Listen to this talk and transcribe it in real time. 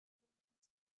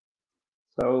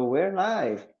So we're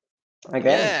live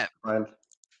again. Yeah, Well,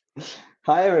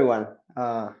 hi everyone.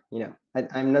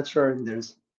 I'm not sure if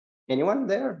there's anyone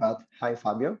there, but hi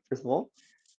Fabio, first of all.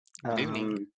 good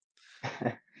evening.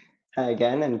 Um, Hi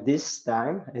again, and this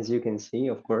time, as you can see,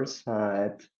 of course,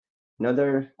 at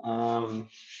another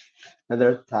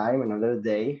another time, another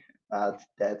day. But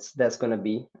that's gonna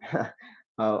be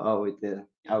how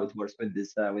it works with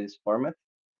this format.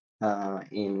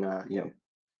 In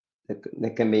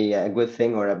that can be a good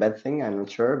thing or a bad thing. I'm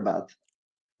not sure, but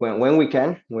when we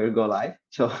can, we'll go live.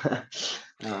 So,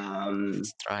 um,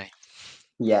 Let's try.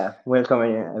 yeah, welcome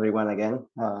everyone again.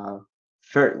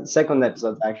 Second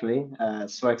episode actually.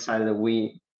 So excited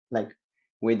that like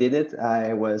we did it.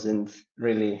 I wasn't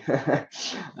really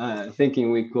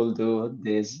thinking we could do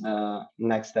this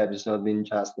next episode in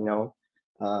just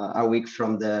a week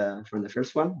from the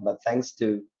first one. But thanks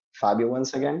to Fabio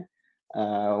once again.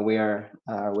 We're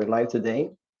live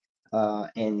today,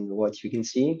 and what you can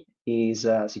see is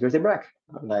security break,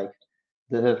 like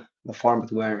the format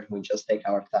where we just take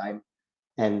our time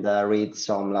and read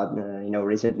some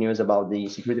recent news about the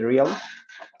security realm,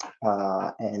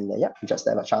 and yeah, just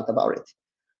have a chat about it.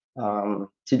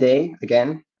 Today,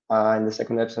 again, in the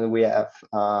second episode, we have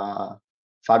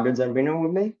Fabio Zambino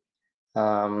with me.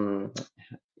 Um,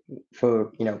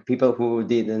 for people who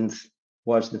didn't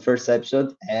watch the first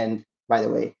episode, and by the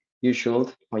way, you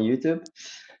should on YouTube.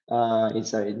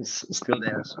 It's still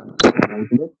there, so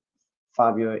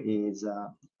Fabio is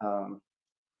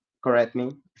correct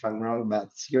me if I'm wrong,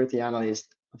 but security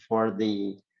analyst for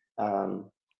the um,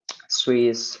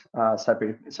 Swiss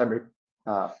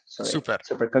Super,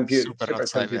 super not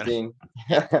cyber. supercomputing,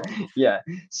 Yeah. yeah,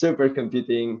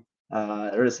 supercomputing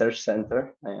research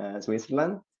center,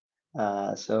 Switzerland.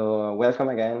 So welcome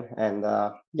again, and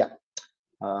yeah,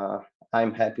 uh,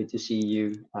 I'm happy to see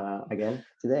you again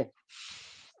today.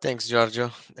 Thanks,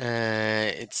 Giorgio.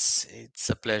 It's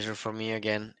a pleasure for me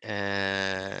again.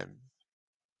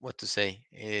 What to say?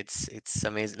 It's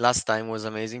amazing. Last time was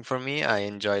amazing for me. I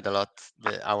enjoyed a lot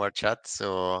our chat.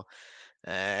 So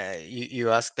you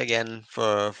asked again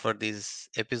for this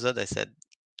episode. I said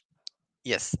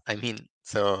yes. I'm in.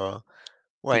 So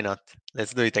why not?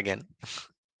 Let's do it again.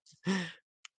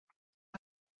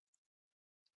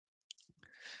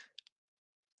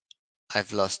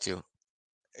 I've lost you.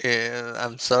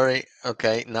 I'm sorry.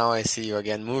 Okay, now I see you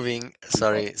again moving. Oh,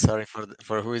 Sorry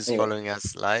for who is anyway, following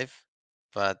us live,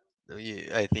 but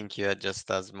I think you had just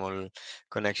a small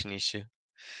connection issue.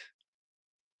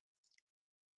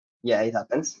 yeah, it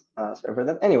happens. Sorry for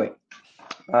that. Anyway,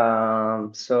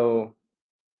 so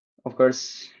of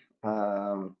course,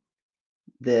 um,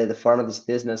 the format is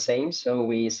still the same. So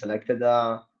we selected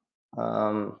a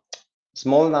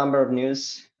small number of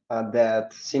news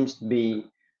that seems to be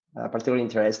particularly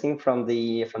interesting from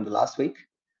the last week.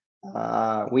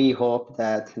 We hope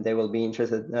that they will be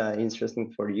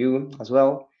interesting for you as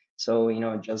well. So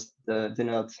just do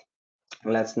not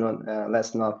let's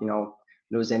not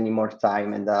lose any more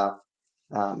time, and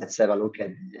let's have a look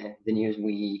at the news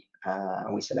we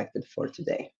selected for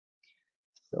today.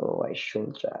 So I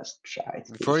should just try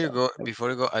to do something. Before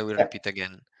you go, I will Yeah, repeat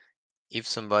again. If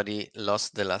somebody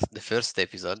lost the first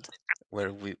episode,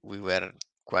 where we were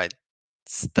quite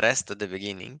stressed at the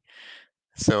beginning,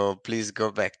 so please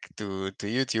go back to the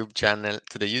YouTube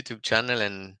channel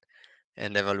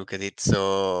and have a look at it.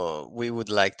 So we would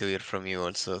like to hear from you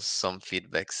also some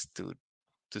feedbacks to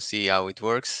see how it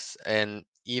works, and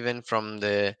even from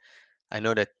the I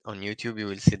know that on YouTube you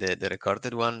will see the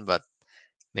recorded one, but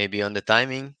maybe on the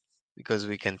timing, because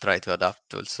we can try to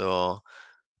adapt also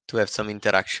to have some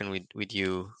interaction with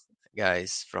you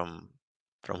guys from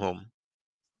home.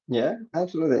 yeah,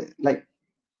 absolutely. Like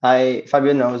I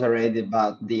Fabio knows already,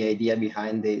 but the idea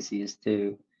behind this is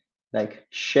to like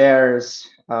shares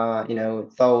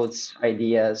thoughts,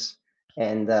 ideas,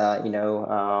 and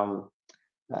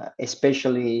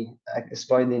especially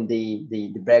exploiting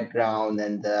the background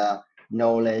and the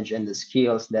knowledge and the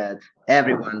skills that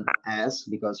everyone has,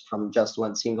 because from just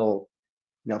one single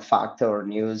fact or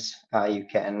news, you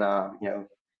can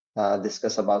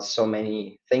discuss about so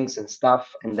many things and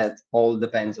stuff, and that all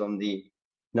depends on the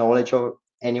knowledge of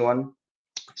anyone.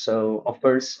 So of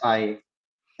course I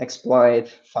exploit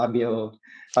Fabio's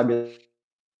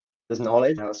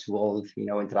knowledge, and else who will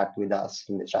interact with us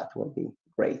in the chat will be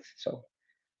great. So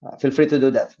feel free to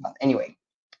do that. But anyway,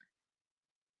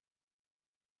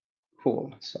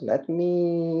 cool. So let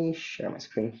me share my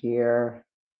screen here.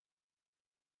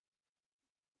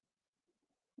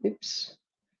 Oops.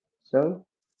 So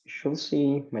you should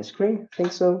see my screen. I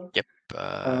think so. Yep.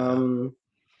 Um,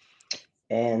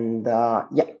 and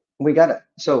yeah, we got it.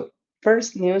 So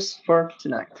first news for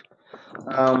tonight.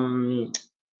 Um,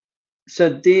 so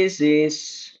this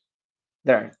is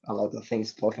there are a lot of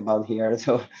things to talk about here.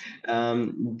 So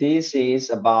this is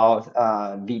about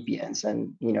VPNs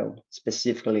and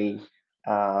specifically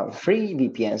free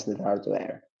VPNs that are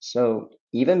there. So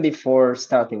even before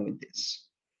starting with this,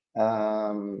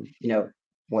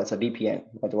 what's a VPN?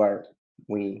 What are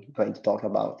we going to talk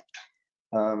about?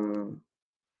 Um,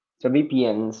 so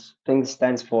VPNs thing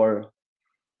stands for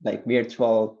like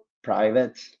virtual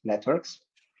private networks.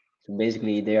 So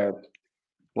basically, they are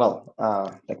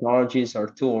technologies or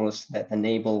tools that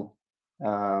enable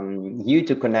you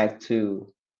to connect to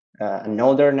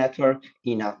another network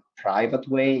in a private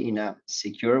way, in a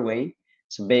secure way.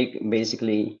 So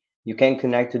basically, you can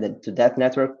connect to that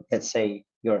network. Let's say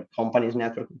your company's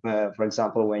network, for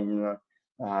example, when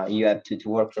you have to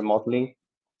work remotely,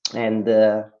 and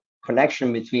the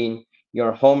connection between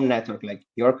your home network, like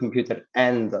your computer,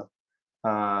 and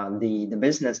the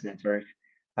business network,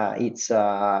 it's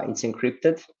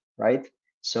encrypted, right?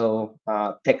 So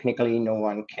technically, no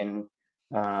one can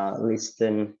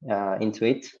listen into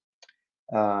it,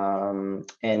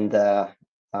 and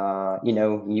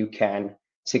you can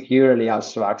securely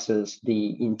also access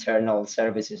the internal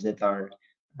services that are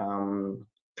um,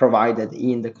 provided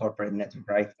in the corporate network,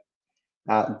 right?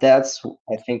 That's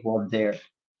I think what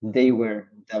they were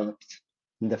developed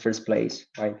in the first place,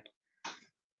 right?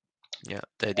 Yeah,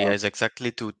 the idea is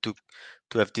exactly to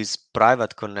have this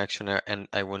private connection, and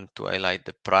I want to highlight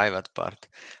the private part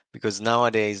because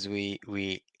nowadays we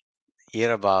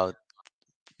hear about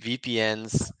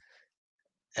VPNs.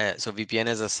 So VPN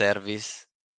as a service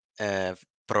uh,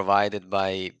 provided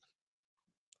by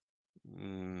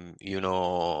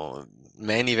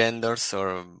many vendors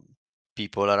or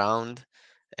people around,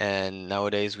 and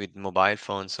nowadays with mobile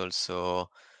phones also,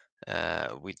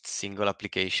 with single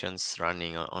applications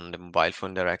running on the mobile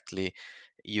phone directly,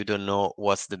 you don't know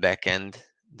what's the back end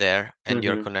there, and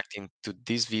you're Mm-hmm. connecting to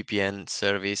this VPN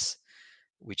service,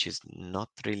 which is not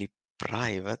really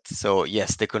private. So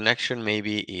yes, the connection,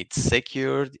 maybe it's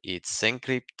secured, it's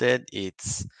encrypted,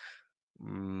 it's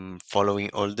following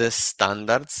all the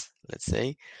standards, let's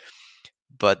say,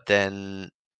 but then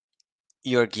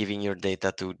you're giving your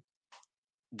data to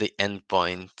the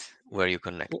endpoint where you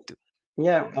connect to.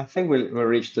 Yeah, I think we'll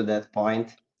reach to that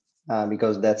point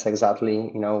because that's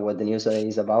exactly what the news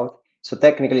is about. So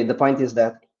technically, the point is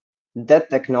that that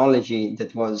technology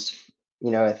that was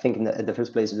I think in the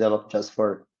first place developed just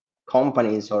for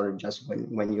companies or just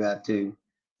when you have to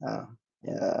uh,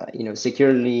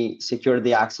 securely secure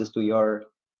the access to your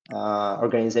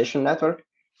organization network.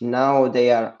 Now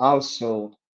they are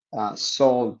also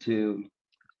sold to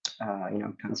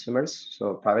consumers,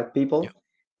 so private Yeah, people,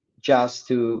 just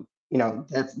to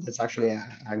that's actually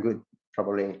a good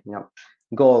probably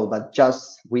goal, but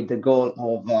just with the goal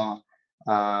of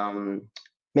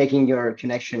making your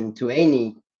connection to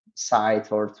any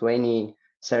site or to any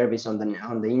service on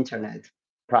the internet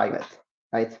private,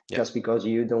 right? yeah, Just because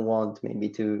you don't want maybe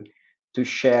to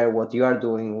share what you are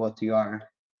doing, what you are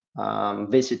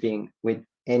visiting with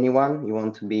anyone. You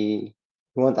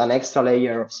want an extra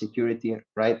layer of security,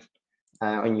 right,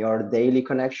 on your daily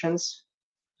connections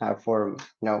for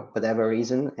whatever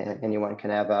reason. Anyone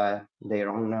can have their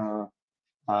own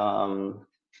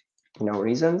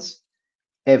reasons.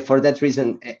 And for that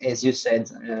reason, as you said,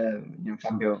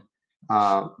 Fabio,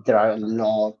 there are a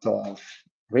lot of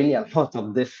really a lot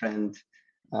of different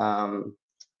um,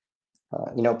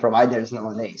 providers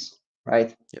nowadays,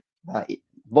 right? yeah.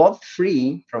 Both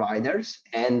free providers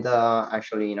and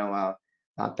actually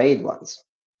paid ones.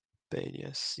 Paid,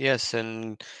 yes, yes,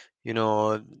 and you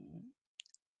know,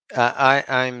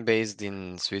 I'm based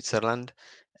in Switzerland,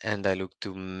 and I look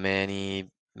to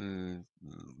many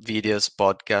videos,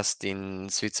 podcasts in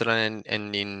Switzerland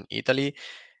and in Italy,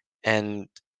 and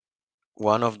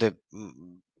one of the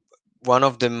one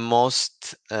of the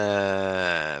most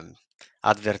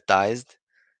advertised,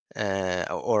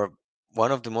 or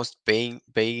one of the most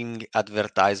paying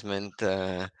advertisement,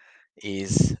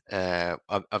 is a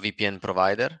VPN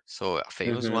provider, so a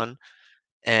famous Mm-hmm, one.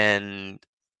 And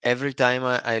every time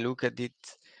I look at it,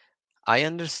 I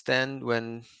understand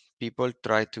when people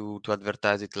try to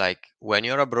advertise it, like when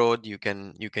you're abroad, you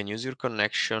can use your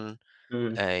connection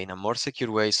mm-hmm, in a more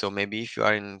secure way. So maybe if you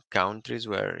are in countries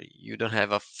where you don't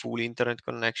have a full internet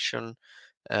connection,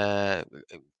 uh,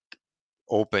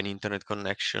 open internet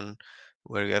connection,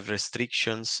 where you have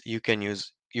restrictions, you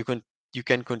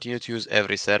can continue to use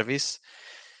every service.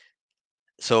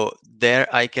 So there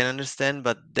I can understand,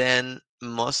 but then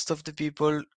most of the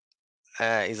people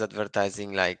is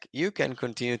advertising like you can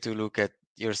continue to look at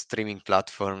your streaming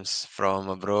platforms from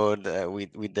abroad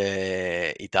with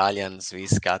the Italian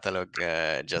Swiss catalog,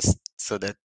 just so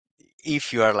that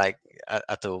if you are like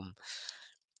at home,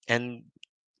 and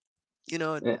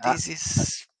Uh, I, this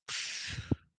is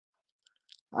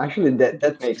Actually,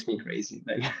 that makes me crazy,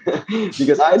 like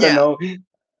because I don't yeah, know.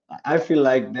 I feel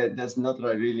like that's not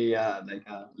a really like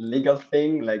a legal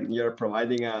thing. Like you're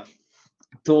providing a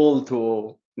tool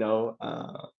to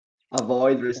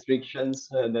avoid restrictions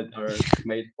that are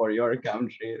made for your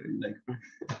country. Like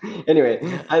anyway,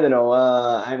 yeah, I don't know.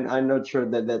 I'm not sure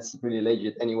that that's really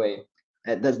legit. Anyway,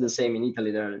 that's the same in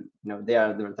Italy. They are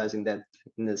advertising that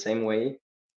in the same way.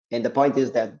 And the point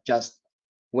is that just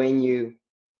when you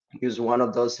use one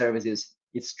of those services,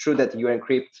 it's true that you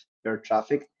encrypt your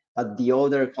traffic, but the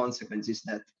other consequence is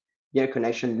that your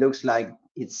connection looks like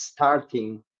it's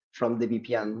starting from the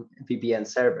VPN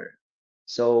server.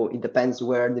 So it depends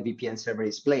where the VPN server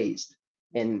is placed.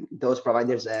 And those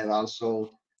providers have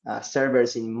also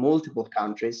servers in multiple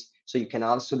countries. So you can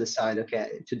also decide,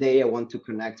 okay, today I want to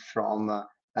connect from,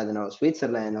 I don't know,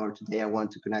 Switzerland, or today I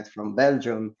want to connect from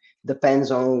Belgium.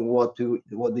 Depends on what do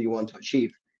you want to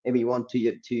achieve. Maybe you want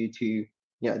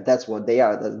that's what they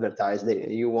are advertised.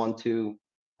 You want to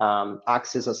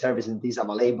access a service that is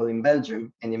available in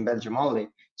Belgium and in Belgium only.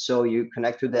 So you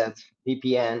connect to that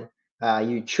VPN,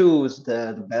 you choose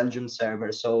the Belgium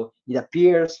server. So it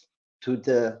appears to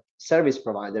the service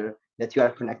provider that you are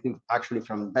connecting actually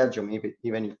from Belgium,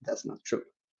 even if that's not true.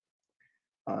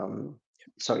 Um,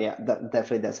 so yeah,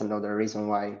 definitely that's another reason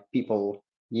why people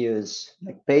use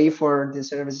like pay for the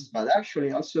services, but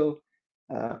actually also,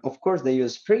 of course, they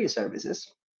use free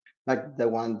services like the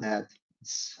one that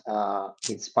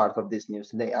it's part of this news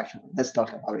today. Actually, let's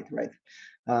talk about it, right?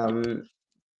 yep, Um,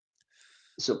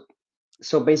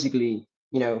 so basically,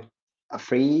 a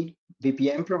free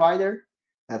VPN provider.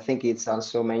 I think it's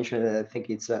also mentioned. I think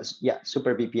it's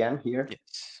Super VPN here,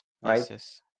 yes, right? yes,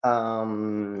 yes,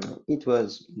 It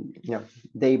was,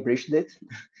 they breached it,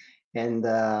 and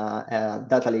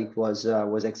data leak was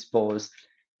exposed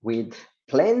with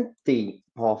plenty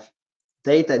of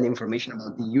data and information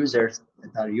about the users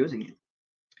that are using it.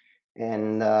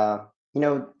 And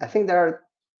I think there are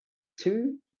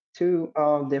two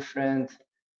different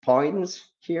points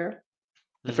here.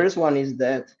 The hmm, first one is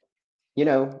that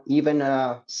even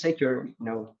a secure,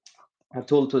 a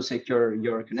tool to secure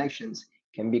your connections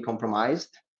can be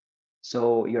compromised,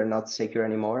 so you're not secure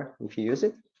anymore if you use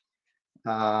it.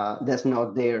 That's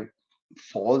not their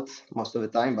fault most of the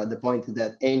time, but the point is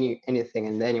that anything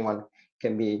and anyone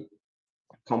can be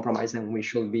compromised, and we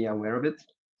should be aware of it.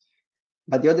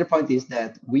 But the other point is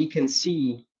that we can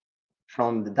see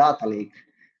from the data leak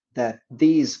that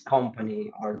this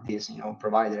company, or this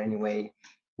provider anyway,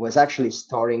 was actually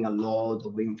storing a lot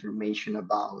of information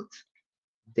about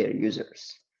their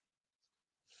users.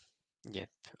 yep.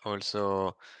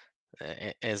 Also,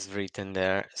 as written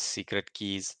there, secret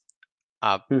keys,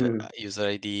 app, Mhm, user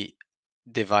ID,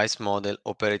 device model,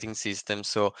 operating system.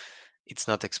 So it's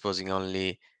not exposing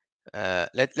only.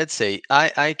 Let's say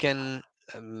I can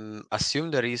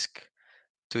assume the risk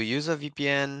to use a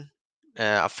VPN,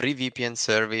 a free VPN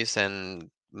service, and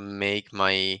make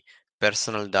my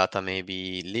personal data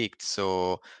maybe leaked.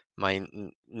 So my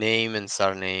name and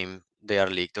surname, they are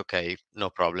leaked. Okay, no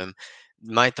problem.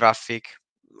 My traffic,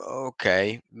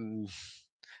 okay,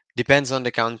 depends on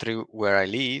the country where I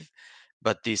live,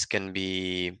 but this can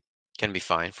be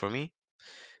fine for me.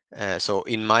 So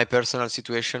in my personal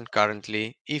situation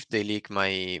currently, if they leak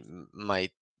my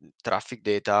traffic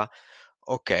data,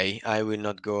 okay, I will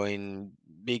not go in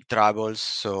big troubles,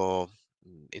 so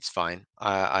it's fine.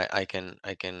 I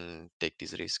can take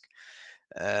this risk.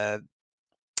 Uh,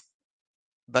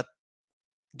 but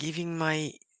giving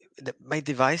my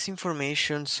device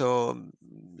information, so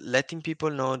letting people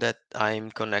know that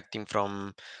I'm connecting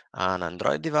from an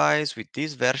Android device with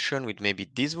this version, with maybe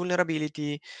this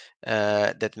vulnerability,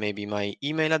 that maybe my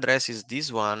email address is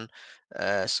this one,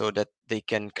 so that they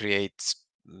can create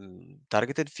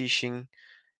targeted phishing.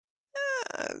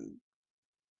 Uh,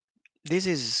 this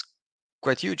is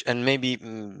quite huge, and maybe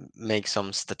make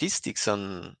some statistics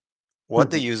on what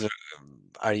the mhm, user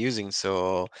are using.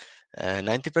 So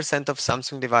 90% of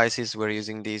Samsung devices were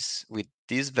using this with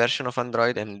this version of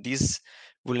Android, and this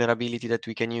vulnerability that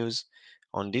we can use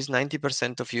on these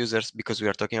 90% of users, because we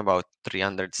are talking about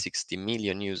 360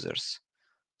 million users.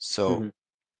 So mhm,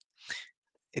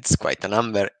 it's quite a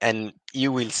number, and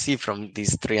you will see from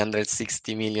these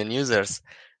 360 million users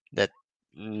that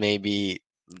maybe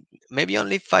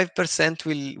only 5%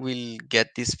 will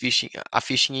get this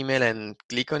phishing email and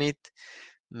click on it,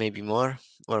 maybe more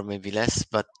or maybe less,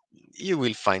 but you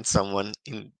will find someone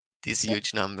in this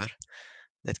huge number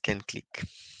that can click.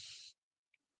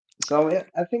 So yeah,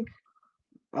 I think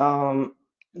um,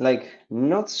 like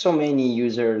not so many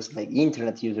users, like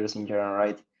internet users in general,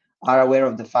 right, are aware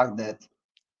of the fact that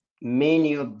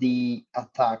many of the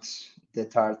attacks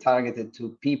that are targeted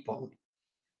to people,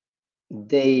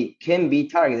 they can be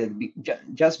targeted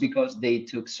just because they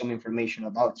took some information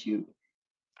about you.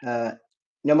 Uh,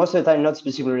 most of the time, not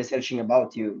specifically researching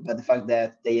about you, but the fact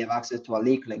that they have access to a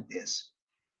leak like this,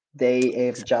 they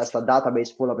have just Exactly. a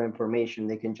database full of information.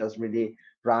 They can just really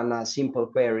run a simple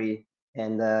query,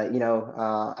 and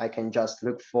I can just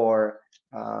look for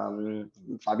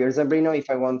Fabio Zabrino if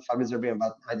I want Fabio Zabrino,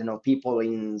 but I don't know, people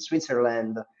in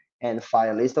Switzerland, and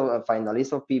find a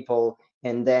list of people,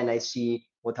 and then I see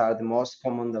what are the most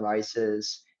common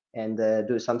devices, and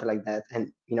do something like that.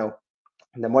 And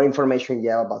the more information you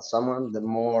have about someone, the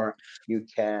more you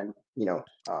can,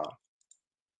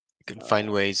 You can find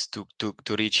uh, ways to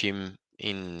reach him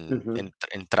in mhm.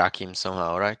 and track him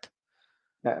somehow, right?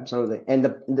 Yeah, absolutely. And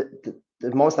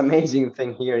the most amazing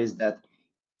thing here is that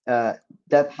uh,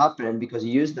 that happened because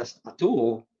you used a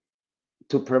tool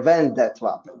to prevent that to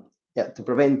happen. Yeah, to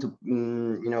prevent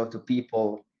to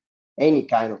people, any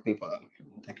kind of people,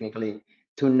 technically,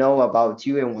 to know about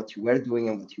you and what you were doing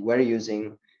and what you were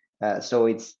using. So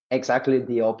it's exactly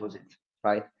the opposite,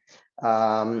 right?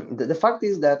 The fact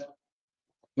is that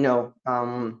you know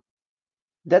um,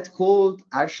 that could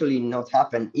actually not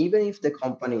happen even if the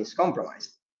company is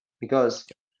compromised, because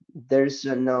there's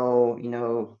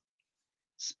no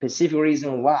specific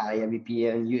reason why a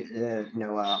VPN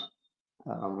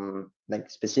like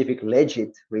specific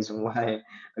legit reason why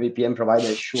a VPN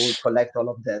provider should collect all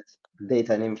of that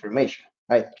data and information,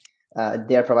 right?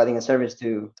 They are providing a service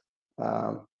to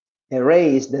um,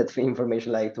 erase that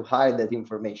information, like to hide that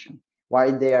information.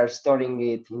 Why they are storing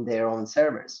it in their own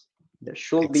servers? There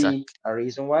should be Exactly. a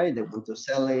reason why they want to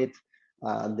sell it.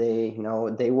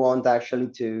 They want actually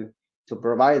to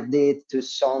provide it to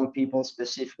some people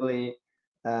specifically.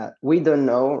 We don't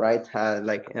know, right?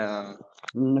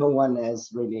 No one has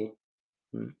really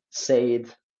said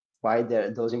why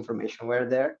those information were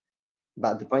there.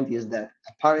 But the point is that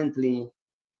apparently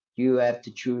you have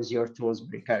to choose your tools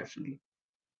very carefully.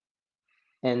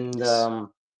 And Yes.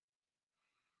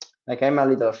 like I'm a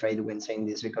little afraid when saying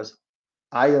this because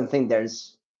I don't think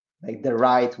there's like the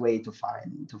right way to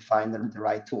find the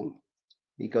right tool,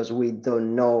 because we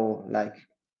don't know like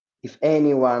if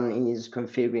anyone is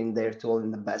configuring their tool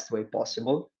in the best way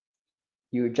possible.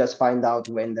 You just find out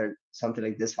when there something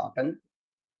like this happen.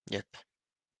 Yep.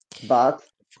 But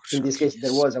in this Fortunately, case,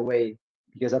 there yes. was a way,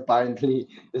 because apparently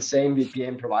the same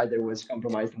VPN provider was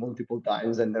compromised multiple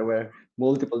times and there were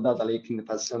multiple data leaks in the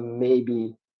past. So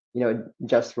maybe,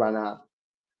 just run a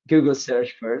Google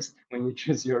search first when you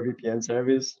choose your VPN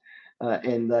service.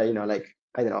 And, like,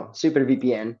 I don't know, super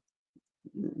VPN,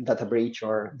 data breach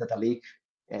or data leak,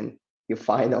 and you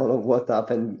find all of what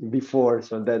happened before.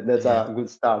 So that's Yeah. a good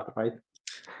start, right?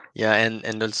 Yeah,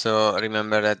 and also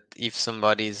remember that if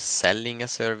somebody is selling a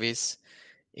service,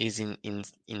 is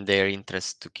in their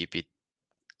interest to keep it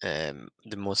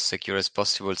the most secure as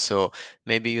possible. So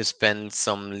maybe you spend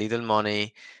some little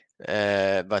money,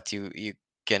 but you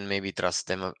can maybe trust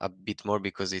them a bit more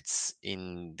because it's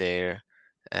in their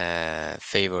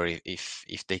favor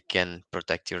if they can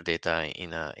protect your data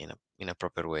in a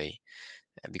proper way.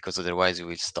 Because otherwise you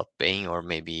will stop paying or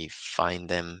maybe fine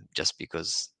them just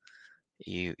because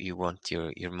you want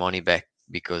your money back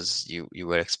because you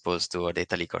were exposed to a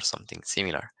data leak or something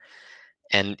similar.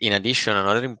 And in addition,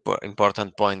 another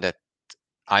important point that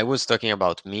I was talking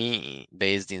about me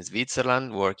based in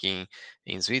Switzerland, working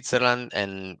in Switzerland,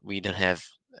 and we don't have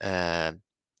uh,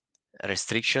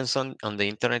 restrictions on the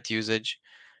internet usage.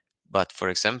 But for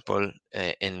example,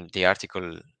 and the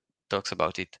article talks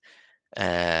about it,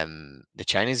 the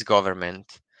Chinese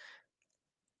government,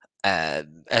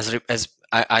 as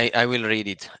I will read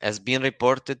it, has been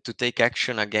reported to take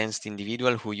action against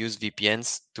individuals who use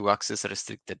VPNs to access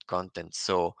restricted content.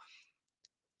 So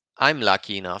I'm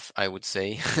lucky enough, I would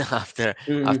say, after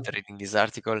Mhm. reading this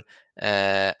article,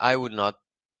 I would not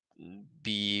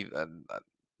be,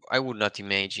 I would not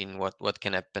imagine what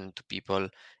can happen to people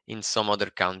in some other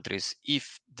countries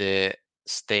if the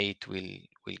state will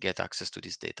get access to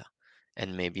this data,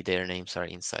 and maybe their names are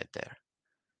inside there.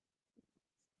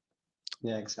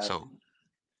 Yeah, So exactly.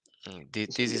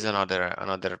 So, this is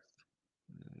another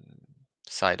mm,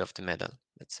 side of the medal,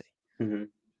 let's say. mhm.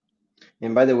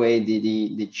 And by the way,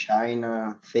 the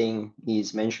China thing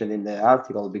is mentioned in the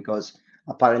article because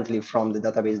apparently from the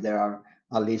database there are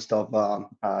a list of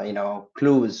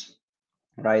clues,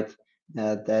 right?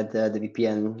 That the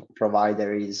VPN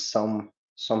provider is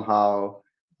somehow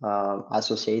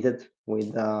associated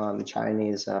with the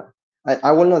Chinese.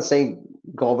 I will not say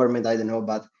government, I don't know,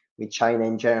 but with China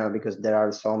in general, because there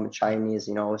are some Chinese,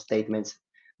 statements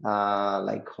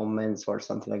like comments or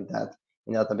something like that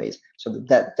in database. So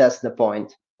that's the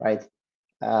point, right?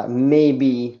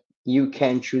 Maybe you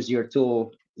can choose your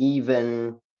tool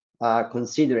even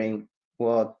considering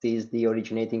what is the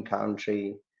originating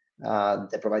country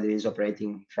the provider is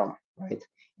operating from, right?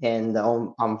 And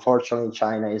unfortunately,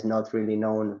 China is not really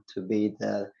known to be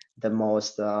the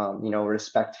most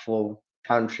respectful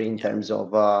country in Yeah. terms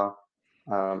of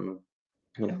um,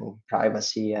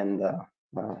 privacy and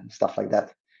stuff like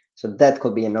that. So that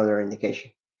could be another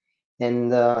indication. And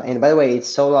by the way,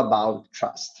 it's all about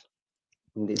trust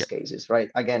in these Yeah. cases, right?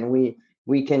 Again,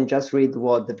 we can just read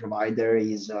what the provider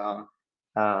is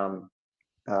um,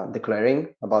 declaring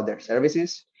about their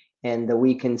services, and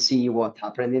we can see what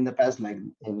happened in the past, like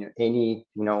in any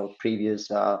previous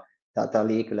data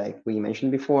leak, like we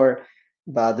mentioned before.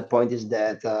 But the point is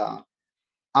that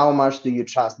how much do you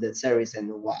trust that service and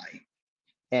why?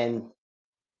 And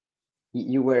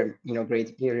you were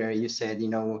great earlier. You said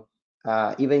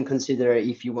even consider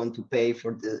if you want to pay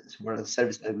for a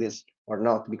service like this or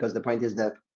not, because the point is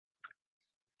that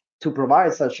to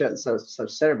provide such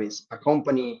service, a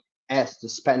company has to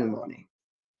spend money.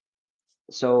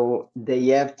 So they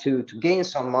have to gain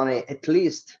some money at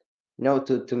least,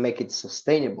 to make it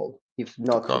sustainable, if To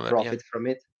not to cover, yeah. profit from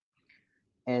it.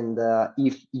 And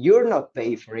if you're not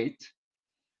paying for it,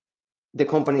 the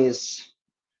company is,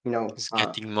 It's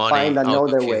getting find money out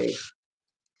of another you. way.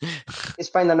 Is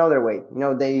find another way.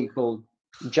 They could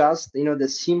just, the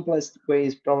simplest way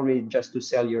is probably just to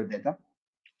sell your data.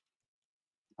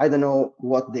 I don't know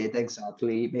what data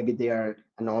exactly. Maybe they are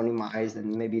anonymized,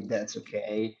 and maybe that's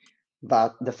okay.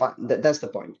 But that's the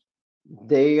point.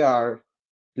 They are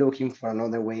looking for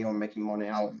another way of making money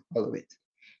out of it.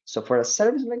 So for a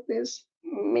service like this,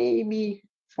 maybe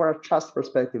for a trust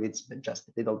perspective, it's just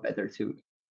a little better to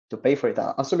pay for it.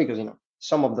 Also because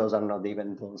some of those are not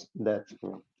even things that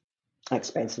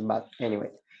expensive. But anyway,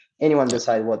 anyone Yeah,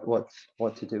 decide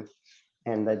what to do,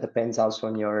 and that depends also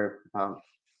on your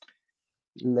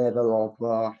level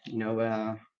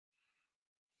of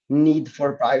need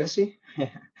for privacy,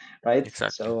 right? exactly.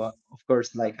 So of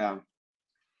course, like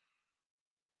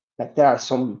there are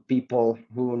some people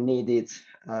who need it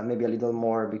maybe a little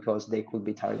more because they could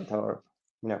be targeted, or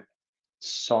you know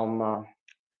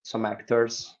some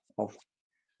actors of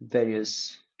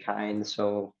various kinds.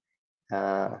 So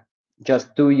uh,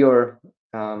 just do your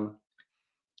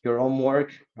own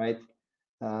work, right?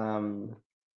 um,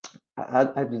 how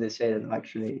do they say that?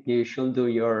 Actually, you should do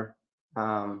your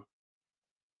um,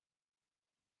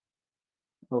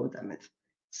 oh damn it,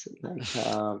 it's like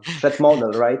threat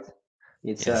model, right?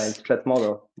 It's Yes. threat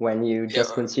model when you Yeah,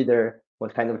 just consider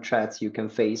what kind of threats you can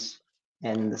face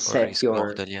and or set risk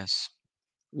your, model, yes.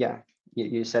 yeah,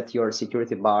 you set your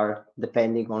security bar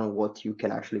depending on what you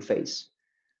can actually face.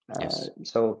 Yes.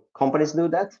 So companies do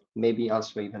that. Maybe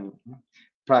also even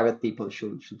private people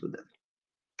should do that.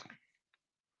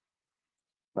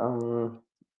 Um,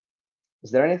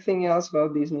 is there anything else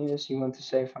about these news you want to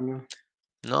say, Fabio?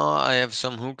 No, I have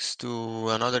some hooks to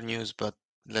another news, but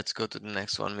let's go to the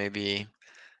next one. Maybe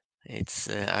it's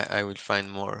I will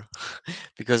find more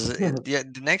because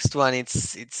the next one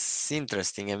it's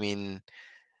interesting. I mean,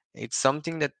 it's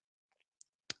something that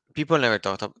people never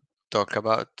talk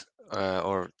about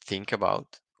or think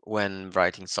about when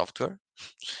writing software.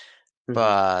 Mhm.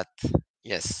 But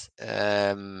yes,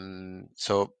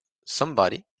 so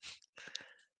somebody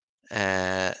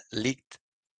leaked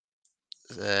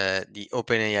the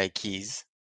OpenAI keys.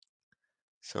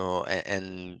 So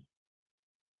and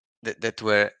that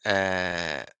were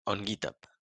on GitHub,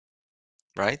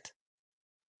 right?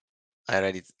 I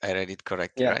read it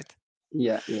correctly, Yeah, right?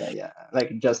 yeah.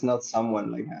 Like just not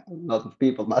someone, like a lot of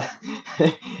people. But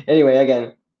anyway,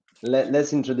 again,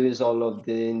 let's introduce all of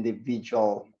the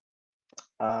individual,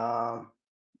 uh,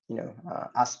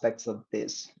 aspects of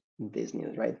this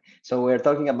news, right? So we're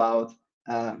talking about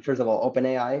first of all,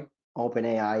 OpenAI.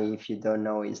 OpenAI, if you don't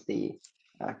know, is the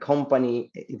company.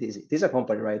 It is a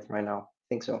company, right now. I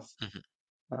think so.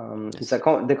 Hmm. It's Yes.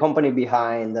 the company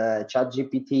behind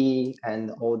ChatGPT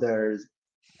and others,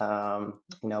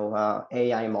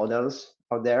 AI models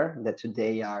out there that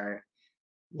today are,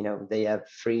 they have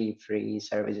free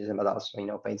services, but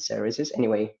also, paid services.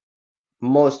 Anyway,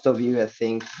 most of you, I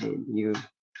think,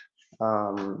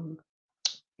 um,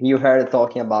 you heard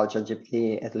talking about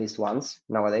ChatGPT at least once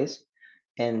nowadays.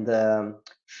 And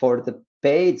for the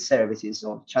paid services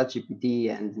of ChatGPT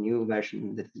and the new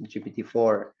version, the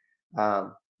GPT-4,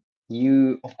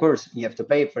 you, of course, you have to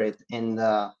pay for it, and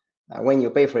when you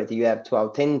pay for it, you have to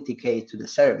authenticate to the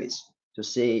service to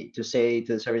say to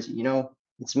the service,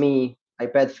 it's me. I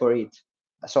paid for it,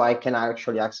 so I can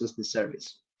actually access the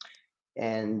service.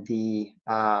 And the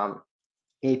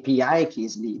API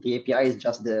keys, the API is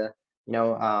just let's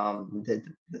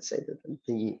say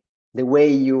the the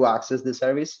way you access the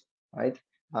service, right?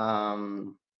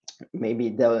 Um, Maybe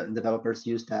the developers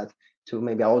use that to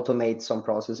maybe automate some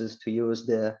processes to use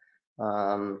the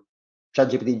um,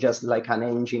 ChatGPT just like an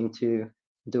engine to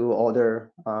do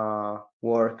other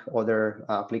work, other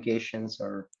applications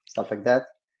or stuff like that,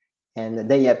 and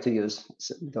they have to use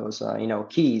those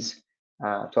keys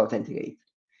to authenticate.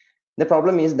 The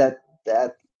problem is that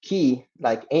that key,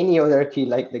 like any other key,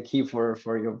 like the key for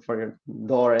your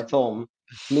door at home,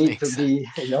 need to Exactly. be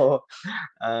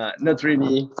not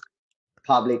really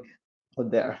public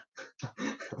out there.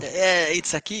 Yeah,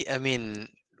 it's a key. I mean,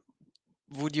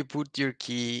 would you put your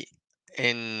key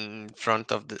in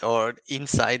front of the or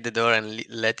inside the door and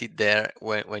let it there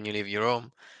when you leave your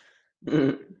home?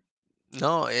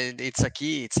 No, it's a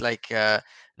key. It's like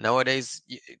nowadays,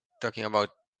 talking about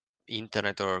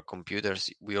internet or computers,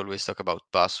 we always talk about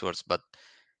passwords, but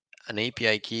an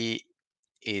API key,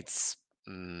 it's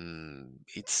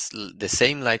the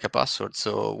same like a password.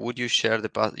 So would you share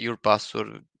your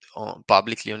password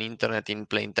publicly on internet in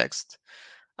plain text?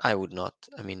 I would not.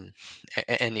 I mean,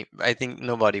 I think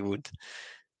nobody would.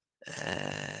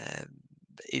 Uh,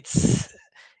 it's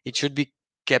it should be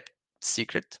kept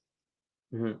secret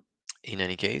Mhm. in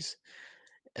any case.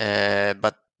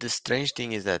 But the strange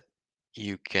thing is that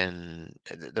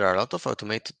there are a lot of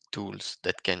automated tools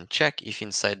that can check if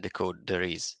inside the code there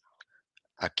is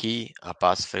a key, a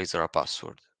passphrase, or a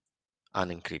password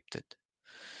unencrypted.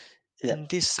 Yeah. And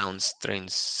this sounds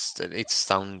strange. It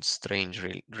sounds strange,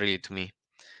 really, really to me.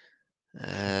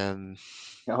 Um,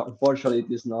 No, unfortunately,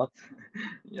 it is not.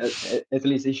 Yeah, at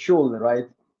least it should, right?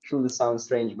 Should sound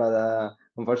strange, but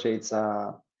unfortunately, it's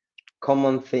a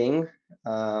common thing,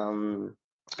 and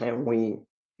we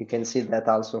can see that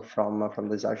also from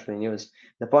this actual news.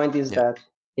 The point is yeah, that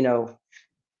you know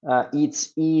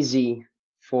it's easy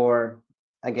for,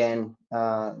 again,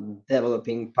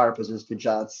 developing purposes to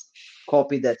just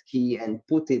copy that key and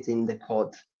put it in the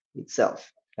code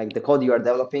itself, like the code you are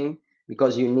developing,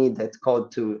 because you need that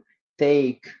code to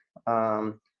take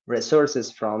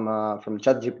resources from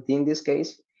ChatGPT in this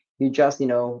case. You just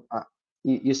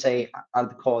you say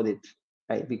hard code it,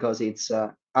 right? Because it's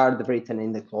hard written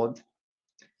in the code.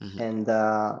 mhm, And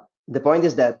the point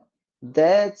is that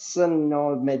that's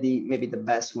not maybe the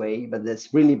best way, but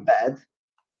that's really bad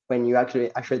when you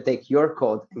actually take your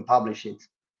code and publish it,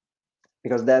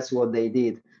 because that's what they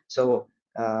did. So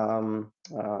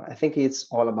I think it's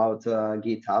all about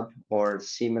GitHub or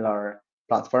similar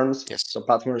platforms. yes, So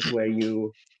platforms where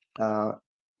uh,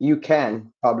 you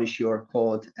can publish your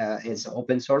code as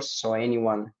open source, so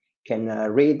anyone can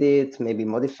read it, maybe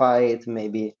modify it,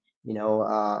 maybe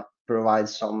provide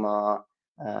some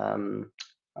um,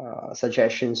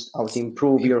 suggestions how to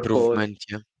improve your code. improvement.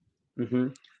 Yeah,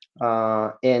 Mhm.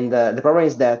 And the problem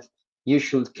is that you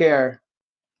should care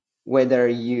whether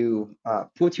you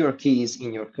put your keys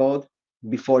in your code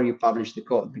before you publish the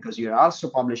code, because you're also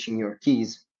publishing your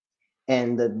keys,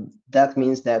 and that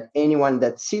means that anyone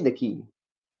that see the key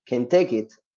can take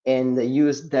it and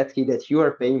use that key that you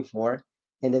are paying for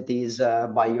and that is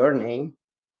by your name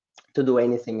to do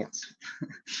anything else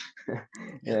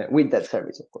yeah, with that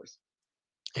service, of course.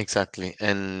 exactly.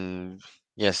 And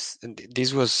yes,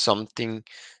 this was something.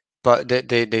 But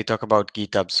they talk about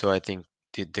GitHub, so I think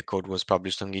the code was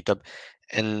published on GitHub,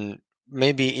 and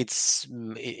maybe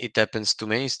it happens to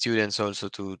many students also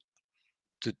to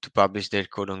publish their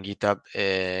code on GitHub.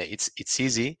 It's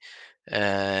easy.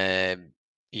 Uh,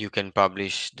 you can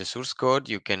publish the source code.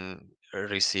 You can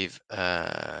receive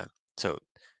so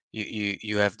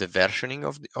you have the versioning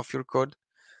of your code,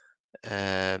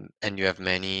 and you have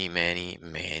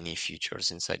many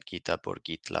features inside GitHub or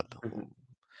GitLab. Mhm.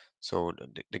 So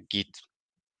the Git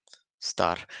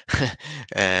star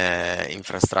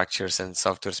infrastructures and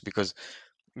softwares, because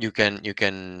you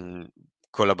can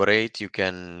collaborate, you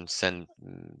can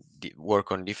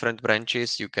work on different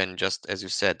branches, you can just, as you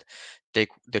said, take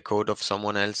the code of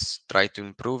someone else, try to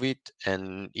improve it,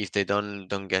 and if they don't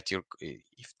get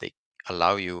if they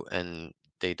allow you and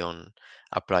they don't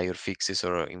apply your fixes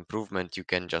or improvement, you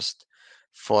can just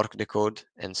fork the code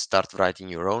and start writing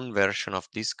your own version of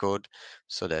this code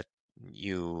so that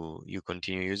you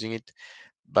continue using it.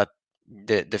 But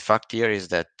the fact here is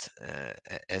that,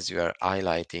 as you are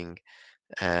highlighting,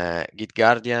 Git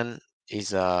Guardian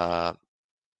is a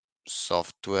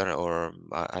software, or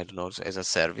I don't know, as a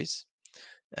service,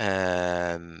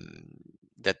 um,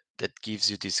 that gives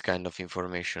you this kind of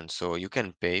information. So you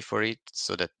can pay for it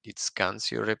so that it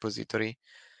scans your repository,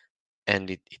 and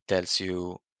it tells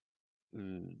you,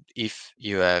 if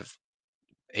you have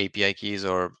API keys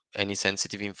or any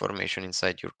sensitive information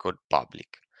inside your code public.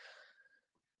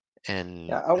 And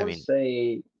Yeah, I I would mean,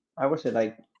 say I would say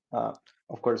like uh,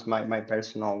 of course my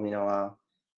personal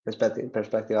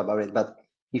perspective about it. But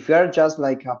if you are just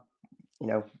like a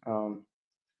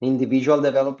individual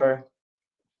developer,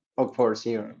 of course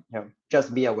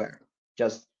just be aware,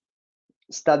 just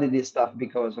study this stuff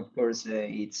because of course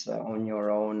it's on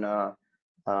your own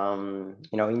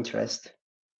interest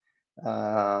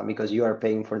because you are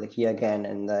paying for the key again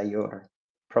and you're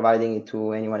providing it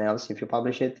to anyone else if you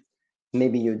publish it.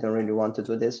 Maybe you don't really want to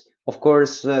do this. Of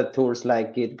course, tools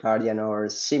like Git Guardian or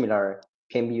similar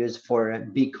can be used for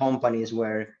big companies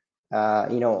where,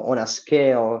 on a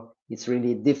scale, it's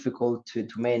really difficult to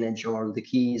manage all the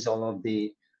keys, all of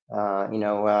the,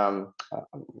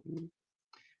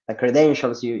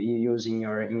 credentials you use in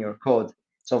your code.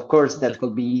 So of course that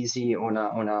could be easy on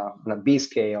a big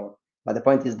scale. But the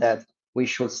point is that we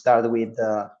should start with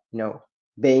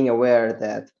being aware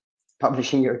that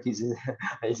publishing your keys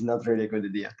is not really a good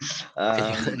idea.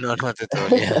 Um, no, not at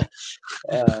all. Yeah.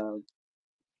 uh,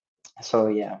 so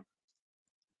yeah.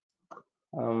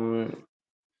 Um,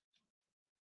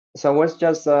 so I was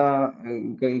just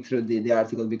going through the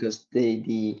article because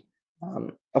the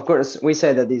of course we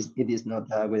said that it is not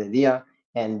a good idea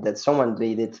and that someone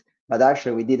did it, but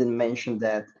actually we didn't mention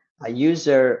that a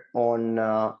user on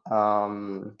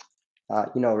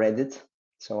Reddit.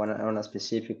 So on a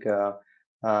specific Reddit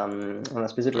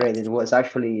Platform. was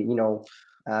actually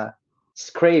uh,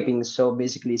 scraping. So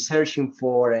basically searching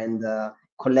for and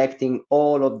collecting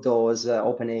all of those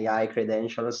OpenAI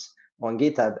credentials on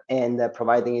GitHub and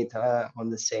providing it on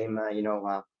the same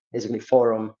basically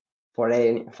forum for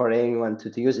anyone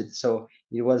to use it. So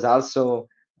it was also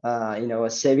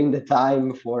saving the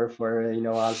time for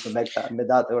also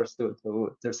metadata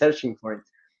to searching for it,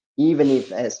 even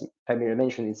if, as Pamela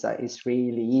mentioned, it's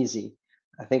really easy.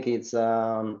 I think it's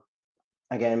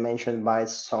again mentioned by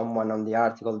someone on the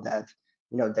article that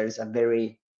there's a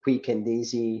very quick and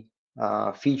easy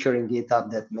feature in GitHub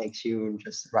that makes you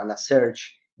just run a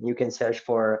search. You can search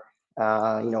for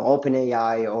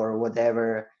OpenAI or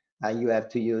whatever you have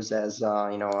to use as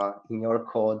in your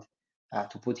code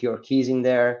to put your keys in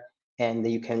there, and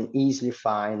you can easily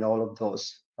find all of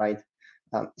those, right?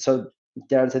 So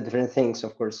there are the different things.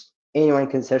 Of course, anyone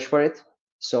can search for it,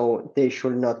 so they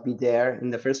should not be there in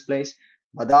the first place.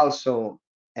 But also,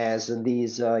 as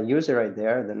this user right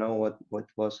there, I don't know what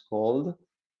was called.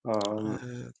 Um,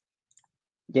 Uh,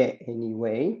 yeah,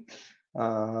 anyway,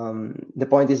 the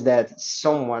point is that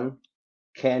someone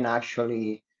can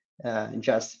actually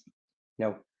just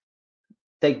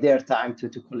take their time to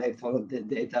collect all of the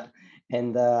data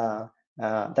and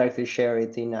directly share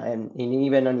it in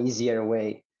even an easier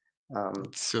way. Um,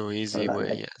 it's so easy like, way,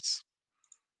 like yes.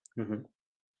 mhm.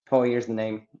 Oh, here's the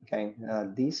name. Okay,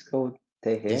 Disco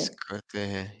TG. Discord,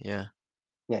 yeah.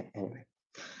 Yeah. Anyway,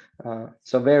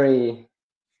 so very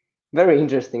very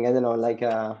interesting. I don't know,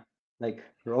 like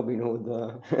Robin Hood,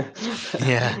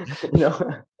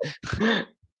 Yeah.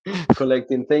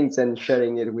 collecting things and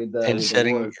sharing it with the And with the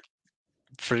sharing world.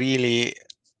 freely,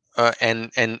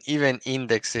 and even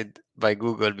indexed by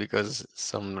Google, because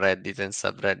some Reddit and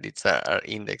subreddits are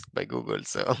indexed by Google.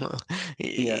 So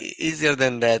Yeah, easier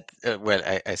than that. Well,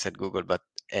 I said Google, but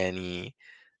any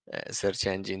search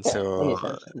engine. yeah. Any So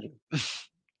search engine,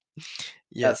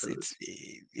 yes, absolutely.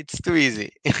 it's too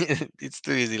easy. It's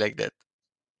too easy like that.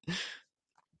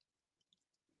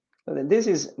 So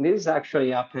this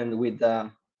actually happened with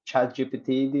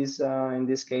ChatGPT in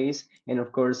this case, and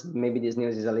of course maybe this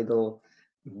news is a little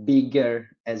bigger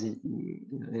as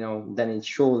than it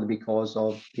should because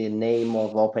of the name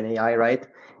of OpenAI, right?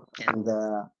 And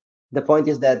the point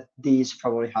is that this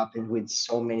probably happened with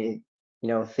so many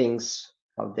things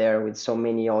out there with so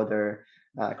many other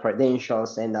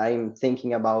credentials, and I'm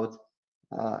thinking about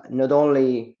not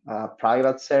only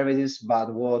private services,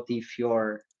 but what if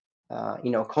your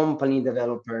company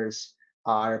developers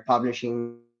are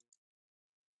publishing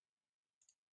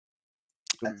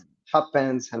that Mm.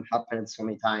 happens and happens so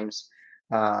many times,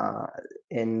 uh,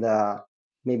 and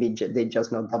maybe they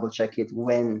just not double check it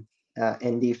when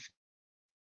and if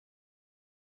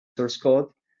source code.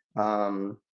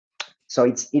 Um, so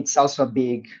it's also a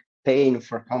big pain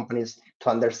for companies to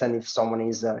understand if someone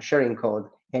is sharing code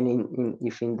and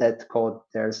if in that code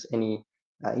there's any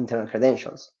internal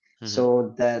credentials. Mhm.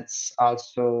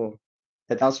 So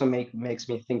that also makes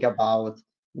me think about,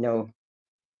 you know,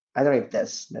 I don't know if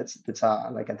that's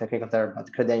a like a technical term,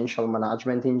 but credential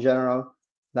management in general.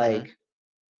 Hmm. Like,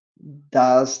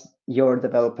 does your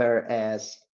developer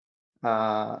as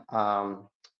uh, um,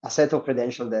 a set of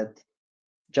credentials that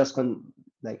just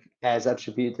like has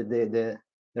attributed the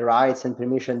rights and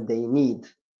permission they need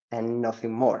and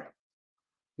nothing more?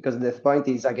 Because the point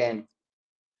is, again,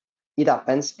 it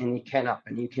happens and it can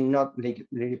happen. You cannot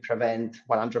really prevent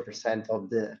 100% of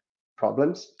the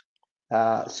problems.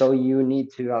 So you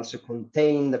need to also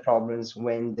contain the problems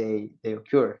when they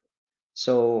occur.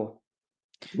 So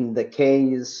in the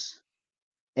case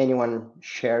anyone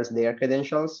shares their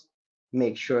credentials,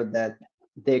 make sure that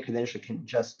their credential can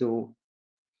just do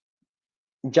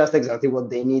just exactly what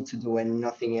they need to do and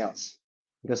nothing else.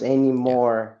 Because any Yeah,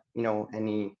 more,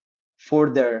 any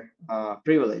further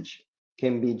privilege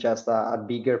can be just a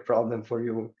bigger problem for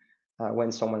you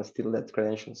when someone steals that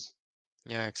credentials.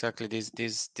 yeah, exactly. This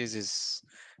is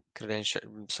credential.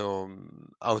 So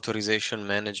authorization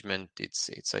management.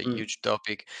 It's a Mm, huge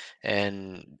topic,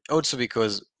 and also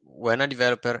because when a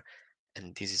developer,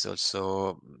 and this is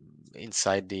also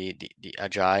inside the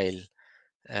agile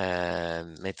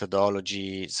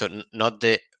methodology. So not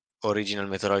the original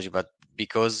methodology, but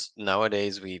because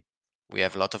nowadays we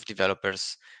have a lot of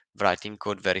developers writing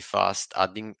code very fast,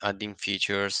 adding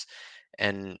features,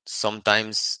 and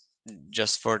sometimes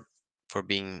just for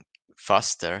being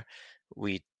faster,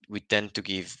 we tend to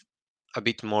give a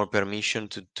bit more permission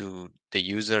to the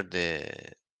user the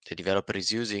developer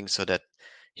is using so that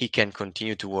he can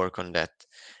continue to work on that,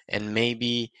 and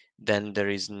maybe then there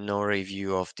is no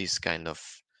review of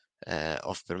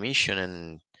permission.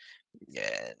 And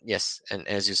yes, and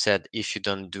as you said, if you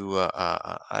don't do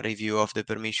a review of the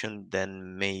permission,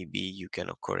 then maybe you can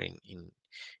occur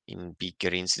in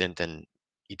bigger incident than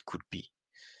it could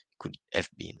have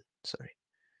been. Sorry.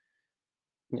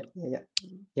 yeah, yeah, yeah.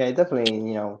 Yeah, it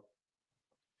definitely,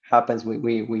 happens.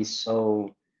 We saw,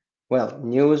 well,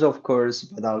 news, of course,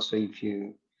 but also if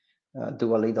you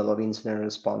do a little of incident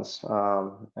response,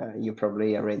 you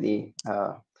probably already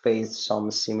faced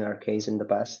some similar case in the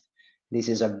past. This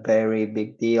is a very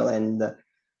big deal, and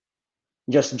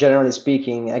just generally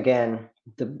speaking, again,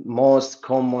 the most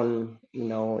common,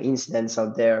 incidents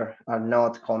out there are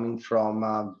not coming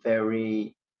from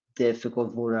very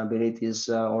difficult vulnerabilities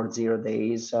or 0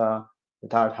 days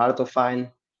that are hard to find,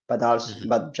 but also, Hmm.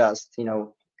 but just,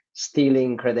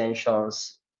 stealing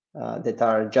credentials that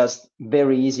are just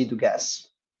very easy to guess,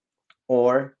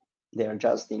 or they are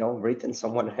just, written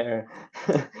somewhere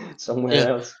somewhere Yeah,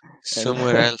 else, and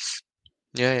somewhere else.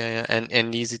 Yeah,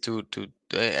 and easy to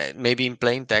maybe in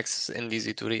plain text and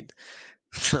easy to read.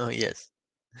 So yes,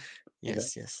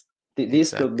 exactly. yes,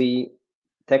 This could exactly. be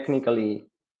technically,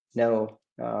 no.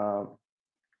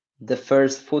 The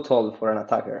first foothold for an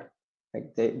attacker.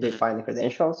 Like they Hmm. find the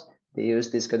credentials, they use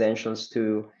these credentials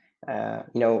to,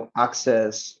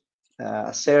 access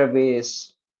a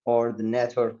service or the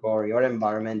network or your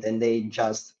environment, and they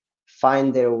just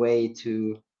find their way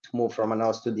to move from one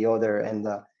house to the other and,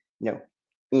 you know,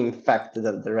 infect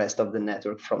the rest of the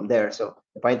network from there. So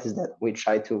the point is that we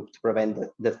try to prevent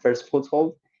the first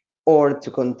foothold or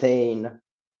to contain,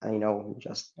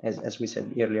 just as we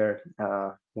said earlier,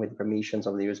 with permissions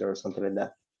of the user or something like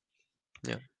that.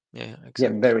 Yeah, yeah, Yeah,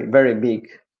 exactly. very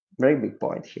big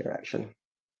point here, actually.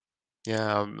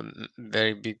 Yeah,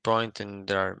 very big point, and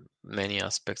there are many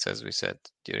aspects, as we said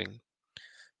during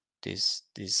this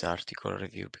article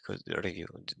review, because the review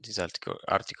this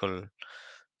article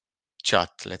chat,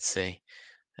 let's say.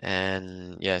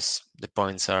 And yes, the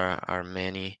points are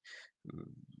many.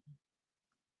 Mm,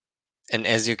 and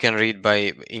as you can read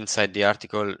by inside the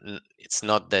article, it's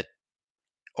not that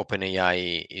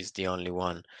OpenAI is the only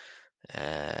one.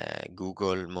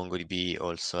 Google, MongoDB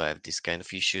also have this kind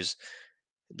of issues.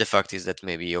 The fact is that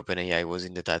maybe OpenAI was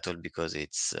in the title because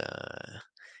it's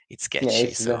Yeah,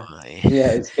 catchy. So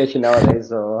it's sketchy nowadays,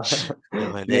 so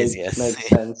nowadays, yes, makes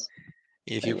sense.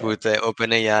 if But you yeah. put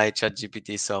OpenAI,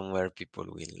 ChatGPT somewhere, people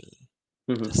will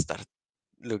Mhm. just start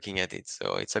looking at it.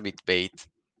 So it's a bit bait,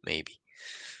 maybe.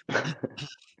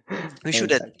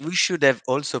 Exactly. We should have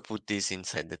also put this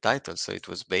inside the title, so it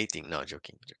was baiting. No,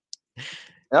 joking,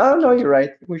 Oh no, joking, you're joking.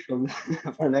 right. We should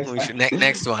for next We time. should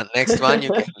next one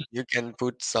you can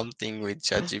put something with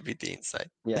ChatGPT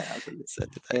Yeah, absolutely.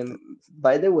 inside the And title.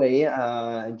 by the way,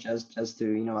 just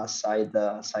to, a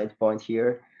side point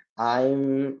here,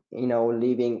 I'm,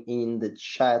 living in the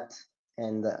chat,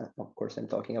 and of course I'm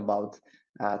talking about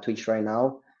Twitch right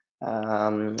now.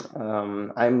 I'm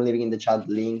leaving in the chat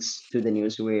links to the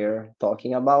news we're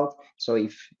talking about. So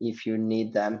if you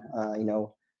need them,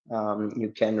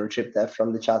 You can retrieve that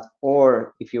from the chat,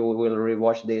 or if you will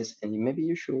rewatch this, and maybe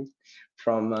you should,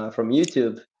 from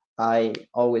YouTube, I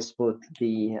always put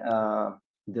the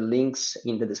links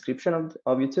in the description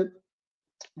of YouTube.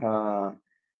 Uh,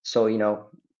 so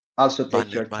also take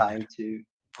Banner, your banner. time to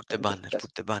Put the banner, just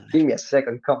put the banner. give me a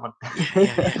second. Come on,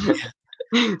 Yeah, yeah, yeah.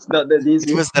 it's not that It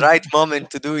easy. was the right moment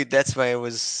to do it. That's why I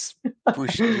was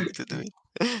pushing you to do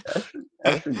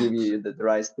I should give you the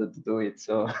rights to do it.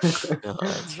 So No,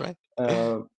 that's right.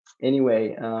 uh,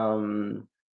 anyway,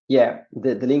 yeah,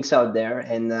 the links out there,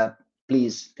 and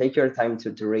please take your time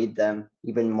to read them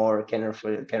even more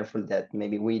careful that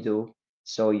maybe we do,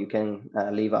 so you can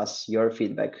leave us your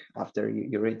feedback after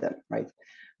you read them, right?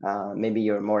 Maybe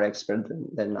you're more expert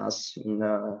than us in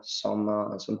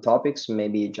some topics.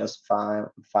 Maybe just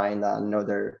find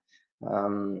another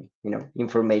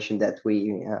information that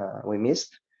we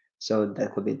missed. So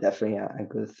that could be definitely a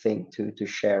good thing to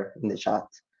share in the chat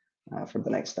for the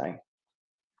next time.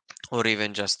 Or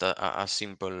even just a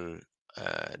simple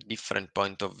different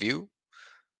point of view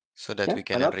so that Yeah, we why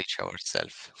can not? enrich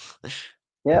ourselves.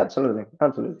 Yeah, absolutely,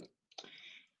 absolutely.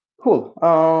 Cool.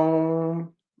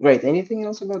 Great. Anything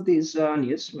else about these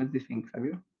news? What do you think,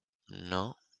 Fabio?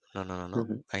 No, no, no, no, no.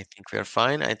 Hmm. I think we are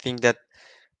fine. I think that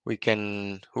we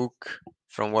can hook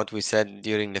from what we said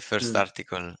during the first Mm.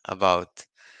 article about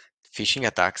phishing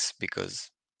attacks,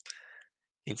 because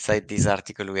inside this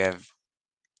article we have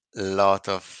lot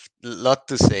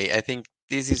to say. I think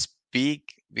this is big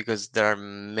because there are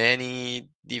many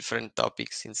different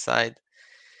topics inside,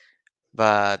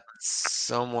 but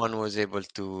someone was able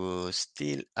to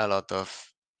steal a lot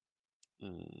of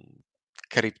mm,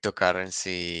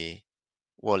 cryptocurrency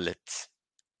wallets.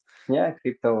 Yeah,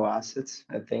 crypto assets.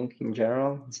 I think in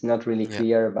general, it's not really Yeah,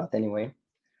 clear, but anyway.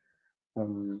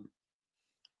 Um,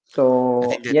 I so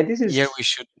think that yeah, this here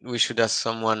is we should ask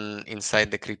someone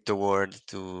inside the crypto world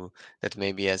to that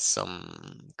maybe has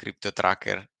some crypto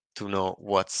tracker to know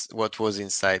what was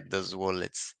inside those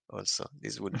wallets. Also,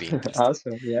 this would be interesting.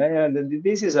 awesome. Yeah, yeah.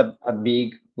 This is a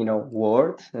big,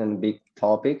 word and big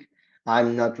topic.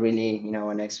 I'm not really,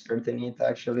 an expert in it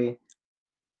actually.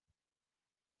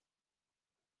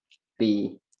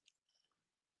 Be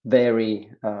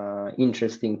very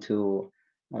interesting to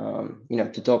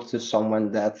talk to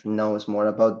someone that knows more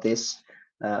about this.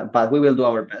 But we will do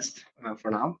our best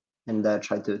for now and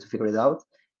try to figure it out.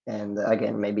 And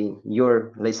again, maybe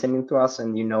you're listening to us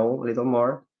and you know a little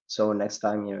more. So next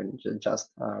time you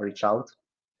just reach out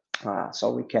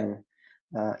so we can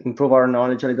improve our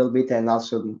knowledge a little bit, and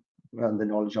also the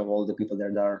knowledge of all the people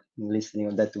that are listening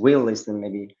or that will listen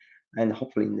maybe, and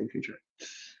hopefully in the future.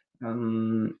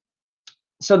 Um,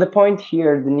 so the point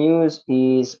here, the news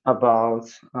is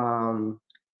about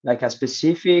like a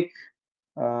specific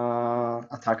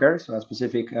attacker, so a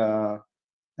specific, I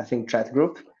think, threat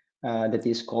group that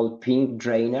is called Pink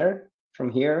Drainer. From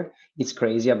here, it's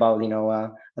crazy about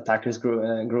attackers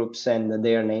groups and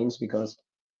their names, because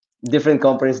different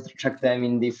companies track them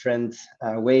in different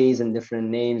ways and different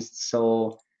names.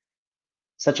 So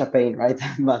such a pain, right?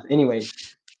 But anyway,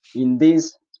 in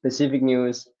this specific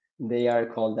news, they are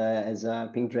called as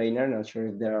a Pink Drainer. Not sure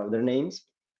if there are other names.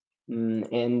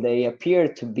 And they appear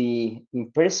to be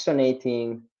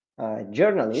impersonating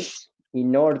journalists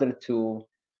in order to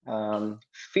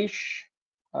fish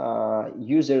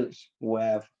users who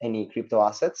have any crypto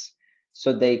assets,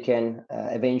 so they can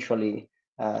eventually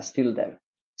steal them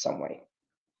some way.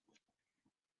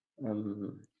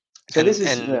 Um, so this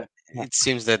is And yeah. it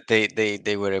seems that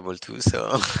they were able to,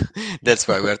 so that's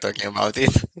why we're talking about it.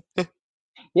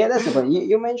 Yeah, that's the point.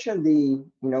 You mentioned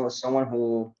someone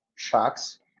who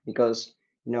tracks, because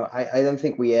I don't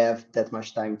think we have that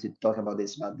much time to talk about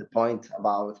this, but the point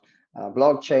about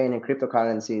blockchain and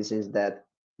cryptocurrencies is that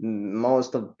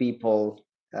most of people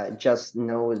just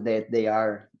know that they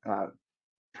are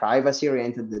privacy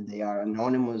oriented, that they are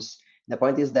anonymous. The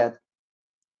point is that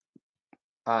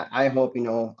I hope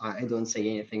I don't say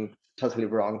anything totally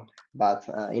wrong, but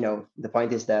the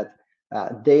point is that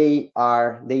they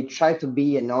try to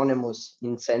be anonymous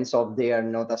in sense of they are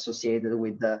not associated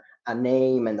with a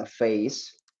name and a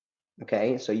face.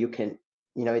 Okay, so you can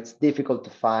it's difficult to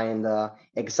find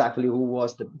exactly who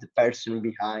was the person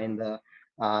behind a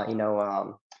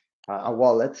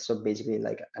wallet, so basically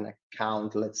like an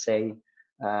account, let's say,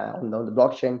 on the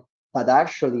blockchain. But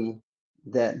actually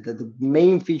the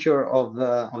main feature of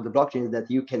the blockchain is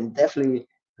that you can definitely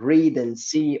read and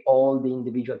see all the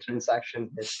individual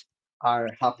transactions that are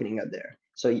happening out there.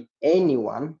 So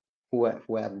anyone who have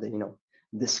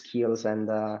the skills and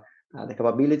the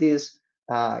capabilities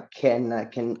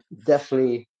can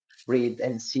definitely read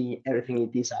and see everything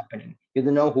it is happening. You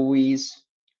don't know who is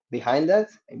behind that.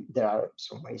 There are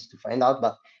some ways to find out,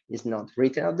 but it's not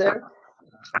written out there.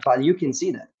 But you can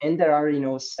see that, and there are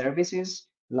services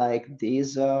like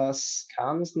this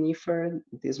scam sniffer.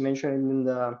 It is mentioned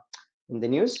in the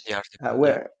news, The article, yeah.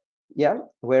 where yeah,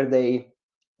 where they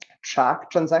track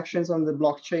transactions on the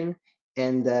blockchain,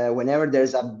 and whenever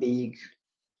there's a big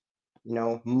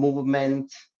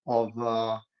movement of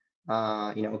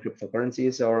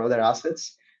cryptocurrencies or other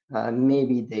assets,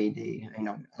 maybe they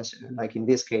like in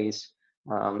this case,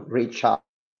 reach out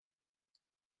to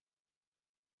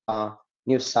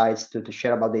news sites to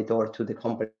share about it, or to the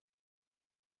company to let them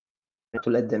know something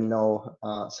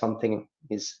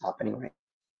is happening right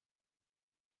now. So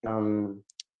that was the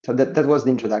introduction. I don't know,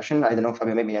 Fabio, maybe I said something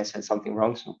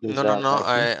wrong, so please No, no, no.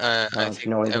 correct me I to think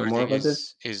know anything more everything about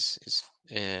this.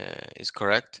 is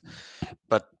correct.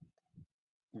 But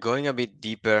going a bit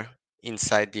deeper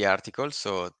inside the article,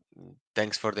 so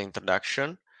thanks for the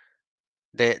introduction.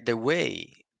 The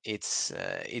way it's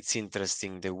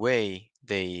interesting, the way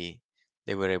they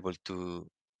were able to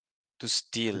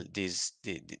steal these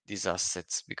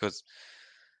assets, because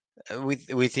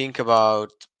we think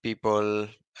about people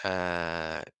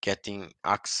getting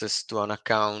access to an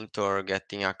account or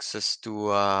getting access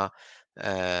to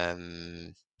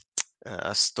um,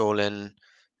 a stolen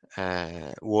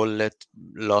wallet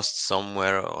lost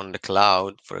somewhere on the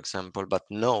cloud, for example. But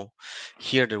no,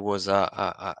 here there was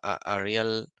a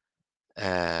real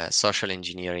social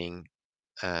engineering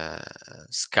uh,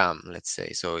 scam, let's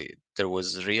say. So there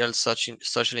was real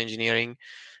social engineering.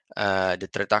 The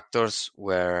threat actors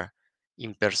were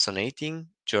impersonating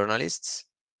journalists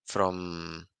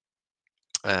from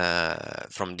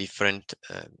different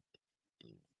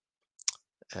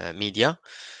media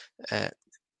uh,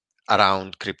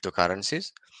 around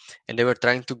cryptocurrencies, and they were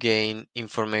trying to gain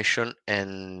information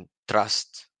and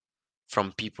trust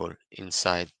from people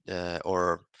inside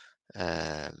or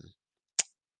um,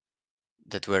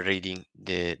 that were reading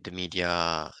the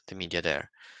media there.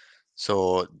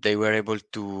 So they were able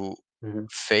to Mhm.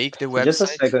 fake the So just a website.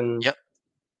 second. Yep,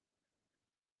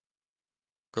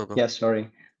 go go. Yeah, sorry.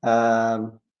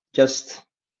 Just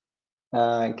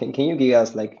can you give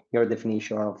us like your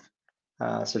definition of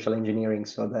social engineering,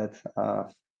 so that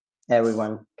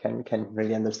everyone can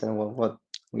really understand what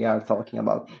we are talking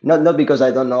about? Not because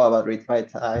I don't know about it, right?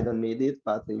 I don't need it,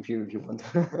 but if you want,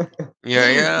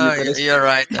 Yeah, you yeah, can you're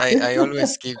right. I explain.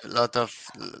 always skip a lot of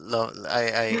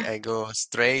I go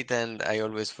straight, and I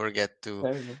always forget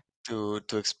Okay. to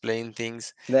explain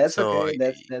things. That's So okay.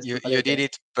 That's totally you did okay.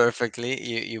 it perfectly.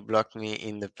 You blocked me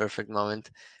in the perfect moment,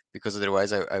 because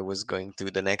otherwise I was going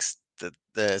to the next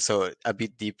so a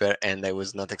bit deeper, and I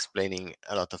was not explaining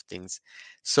a lot of things.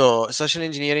 So social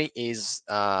engineering is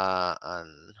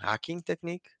an hacking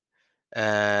technique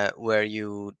where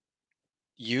you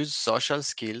use social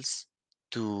skills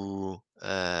to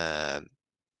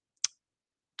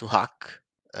hack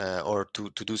or to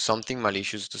do something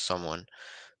malicious to someone.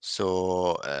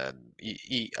 So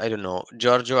I don't know,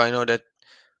 Giorgio. I know that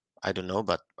I don't know,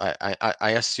 but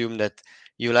I assume that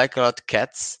you like a lot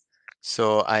cats.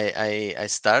 So I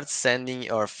start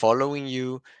sending or following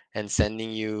you and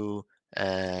sending you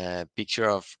a picture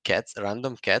of cats,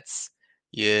 random cats.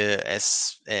 Yeah,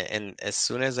 and as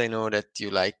soon as I know that you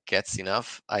like cats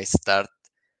enough, I start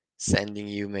sending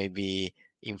you maybe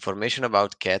information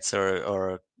about cats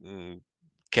or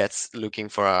cats looking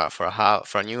for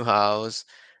a new house.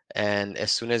 And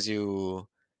as soon as you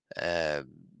uh,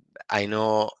 I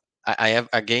know I have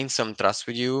gained some trust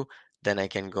with you, then I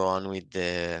can go on with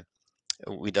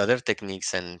other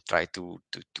techniques and try to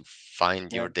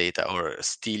find your Yeah. data or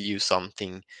steal you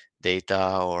something,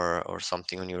 data or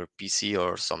something on your PC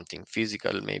or something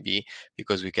physical, maybe,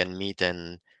 because we can meet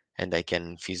and I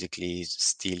can physically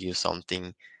steal you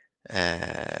something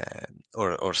uh,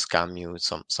 or scam you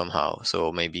somehow.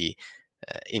 So maybe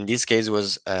in this case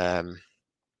was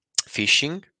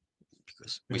phishing,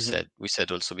 because Mhm. we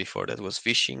said also before that was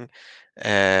phishing.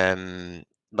 um,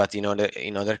 but in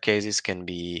other cases can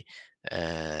be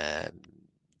uh,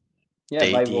 Yeah,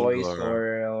 by dating voice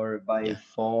or or by yeah,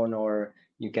 phone, or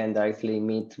you can directly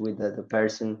meet with the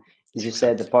person. As you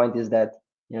said, the exactly. point is that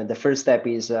the first step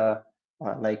is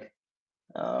like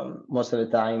most of the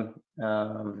time,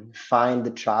 find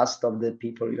the trust of the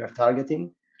people you are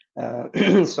targeting,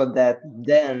 so that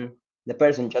then the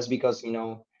person, just because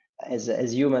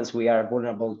as humans we are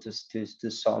vulnerable to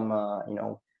some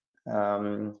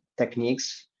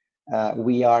techniques,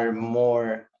 we are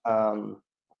more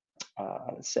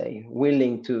let's say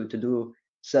willing to do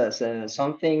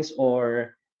some things,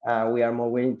 or we are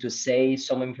more willing to say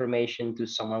some information to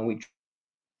someone we trust,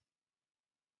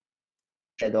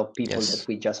 of people that Yes,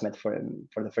 we just met for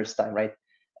the first time, right?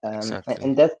 exactly.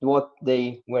 And that's what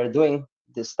they were doing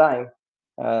this time.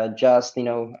 Just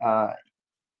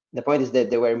the point is that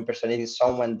they were impersonating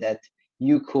someone that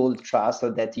you could trust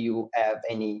or that you have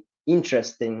any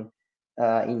interest in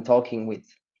talking with,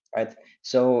 right?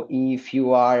 So if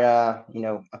you are a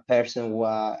person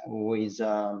who is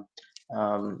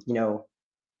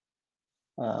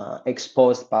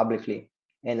exposed publicly,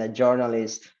 and a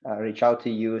journalist reach out to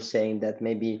you saying that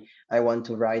maybe I want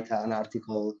to write an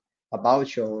article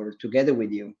about you or together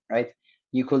with you, right?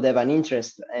 You could have an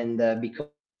interest, and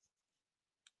because I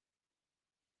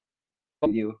am talking with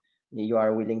you, you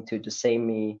are willing to say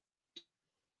me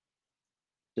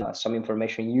some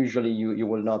information. Usually, you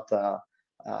will not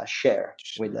share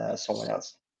with someone Yes,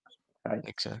 else, right?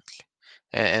 exactly.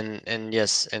 And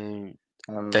yes, and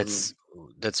that's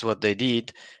Um, that's what they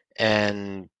did.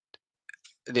 And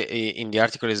in the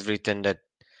article is written that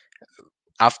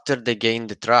after they gained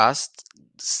the trust,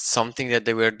 something that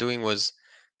they were doing was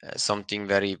something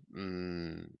very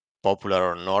popular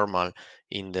or normal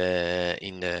in the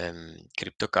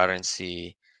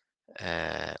cryptocurrency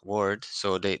world.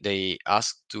 So they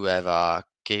asked to have a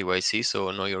KYC,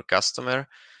 so know your customer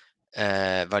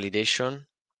validation,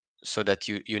 so that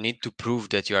you need to prove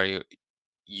that you are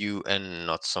you and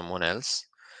not someone else.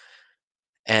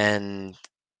 And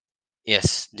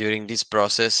yes, during this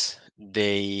process,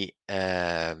 they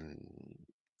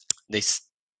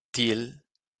steal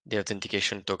the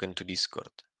authentication token to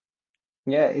Discord.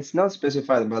 Yeah, it's not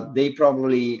specified, but they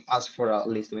probably ask for a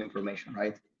list of information,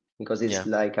 right? Because it's Yeah.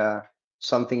 like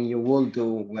something you will do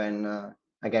when,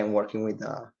 again, working with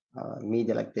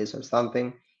media like this or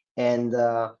something. And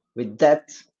with that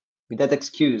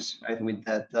excuse, right, with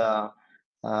that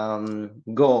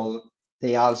goal,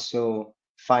 they also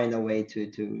find a way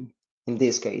to, in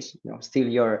this case, steal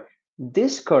your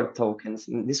Discord tokens,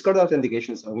 Discord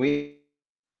authentication. So we have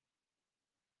keys and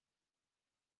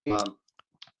credentials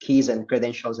and tokens. This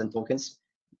time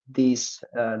is related to Discord.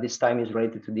 I'm not sure,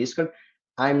 maybe because I'm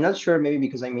ignorant about this,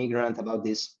 why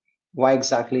exactly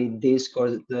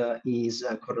Discord is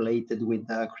correlated with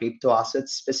crypto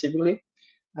assets specifically.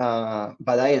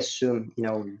 But I assume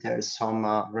there's some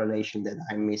relation that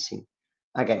I'm missing.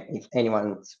 Again, if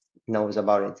anyone knows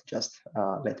about it, just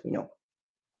let me know.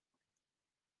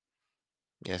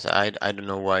 Yes, I don't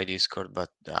know why Discord, but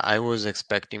I was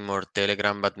expecting more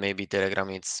Telegram, but maybe Telegram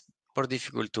it's more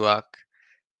difficult to hack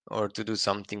or to do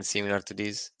something similar to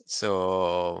this.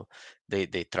 So they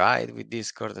tried with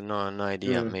Discord. No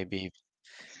idea. Mm. Maybe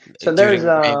So there's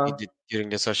during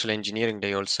the social engineering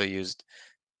they also used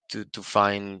to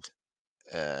find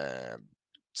uh,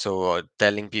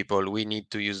 telling people we need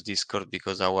to use Discord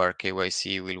because our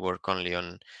KYC will work only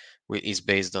on is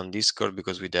based on Discord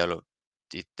because we developed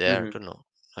it there. mhm. Don't know.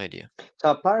 No idea.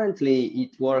 So apparently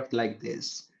it worked like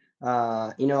this.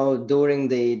 During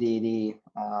the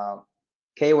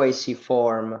KYC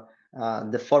form,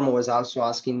 the form was also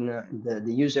asking the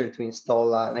user to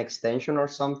install an extension or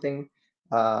something.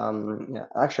 Yeah,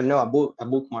 actually, no, a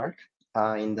bookmark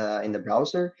in the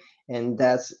browser, and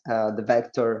that's the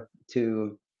vector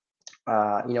to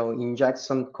inject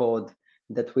some code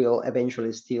that will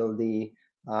eventually steal the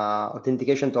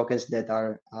authentication tokens that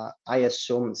are, I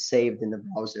assume, saved in the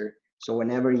browser. So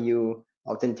whenever you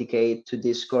authenticate to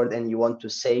Discord and you want to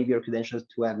save your credentials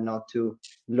to have not to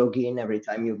log in every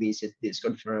time you visit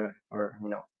Discord for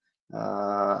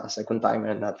a second time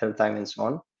and a third time and so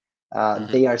on.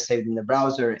 Hmm. They are saved in the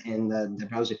browser, and the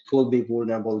browser could be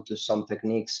vulnerable to some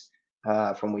techniques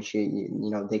from which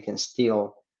they can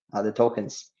steal the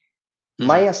tokens.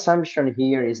 My Hmm. assumption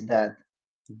here is that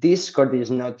Discord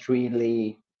is not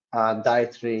really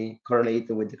directly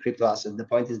correlated with the crypto asset. The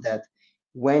point is that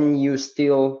when you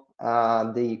steal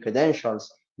the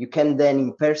credentials, you can then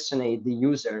impersonate the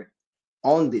user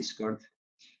on Discord,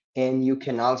 and you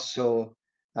can also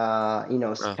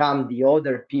Ah. scam the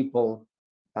other people,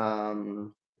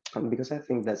 um, because I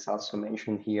think that's also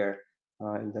mentioned here.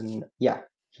 And then yeah,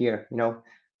 here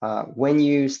when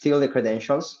you steal the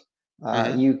credentials,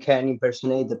 Hmm. you can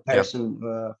impersonate the Yeah. person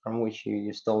from which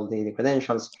you stole the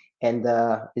credentials, and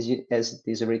as it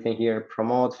is written here,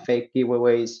 promote fake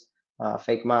giveaways,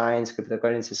 fake mines,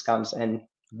 cryptocurrency scams, and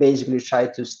basically try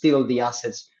to steal the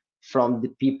assets from the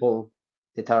people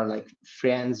that are like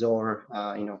friends or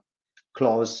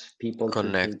close people to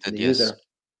Connected. the Yes. user,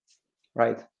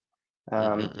 right?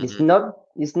 It's Mm-mm-mm.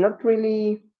 not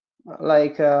really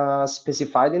like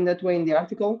specified in that way in the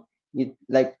article. It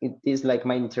is like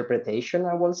my interpretation,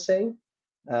 I will say,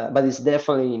 but it's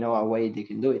definitely a way they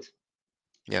can do it.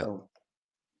 Yeah. So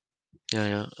Yeah.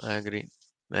 Yeah. I agree.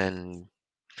 And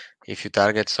If you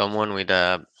target someone with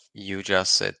a huge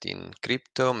asset in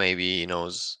crypto, maybe he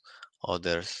knows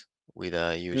others with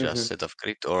a huge Hmm. asset of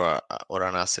crypto, or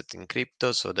an asset in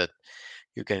crypto, so that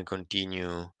you can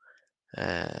continue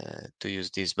to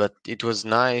use this. But it was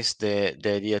nice, the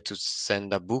idea to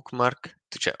send a bookmark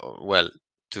to check, well,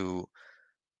 to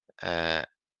uh,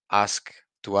 ask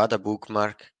to add a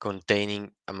bookmark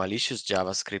containing a malicious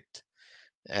JavaScript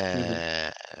Hmm.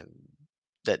 uh,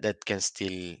 that can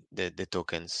steal the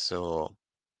tokens. So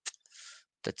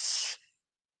that's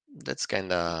that's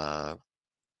kind of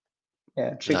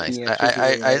Yeah, nice. tricky, a tricky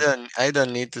way, I right?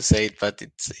 don't need to say it, but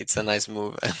it's a nice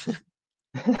move.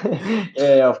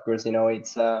 Yeah, yeah, of course.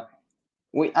 It's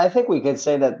we. I think we could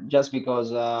say that just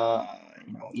because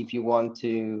if you want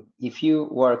to, if you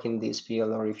work in this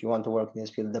field, or if you want to work in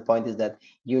this field, the point is that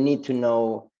you need to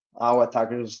know how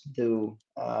attackers do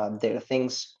their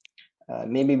things.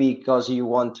 Maybe because you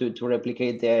want to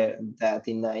replicate that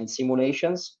in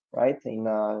simulations, right? In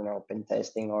pen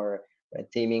testing or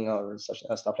red teaming or such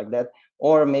stuff like that,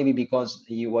 or maybe because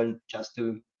you want just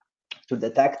to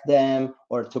detect them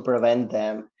or to prevent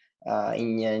them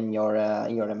in your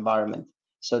environment.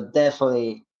 So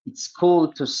definitely, it's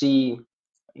cool to see,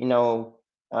 you know,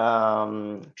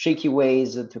 tricky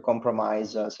ways to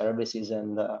compromise services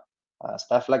and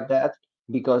stuff like that,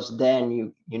 because then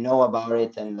you know about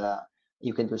it and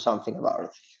you can do something about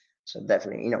it. So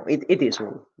definitely, it is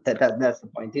cool. That's the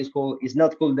point. It's cool. It's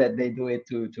not cool that they do it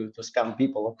to scam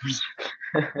people, of course.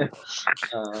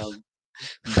 um,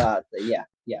 but yeah,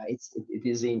 it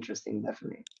is interesting,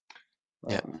 definitely.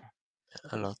 Yeah, um,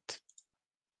 a lot.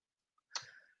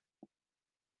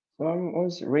 so I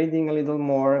was reading a little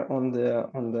more on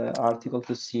the article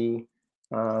to see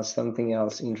something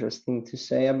else interesting to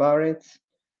say about it.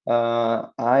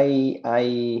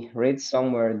 I read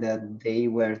somewhere that they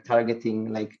were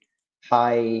targeting like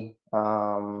high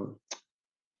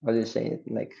what do you say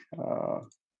it, like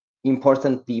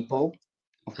important people,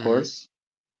 of Hmm. course,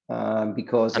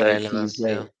 because it Relevant. is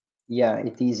Yeah. yeah,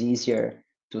 it is easier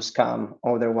to scam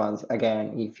other ones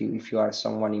again if you are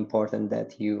someone important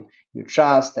that you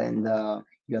trust and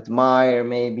you admire,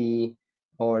 maybe,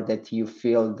 or that you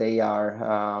feel they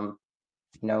are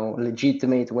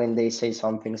legitimate when they say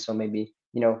something. So maybe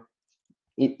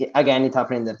again, it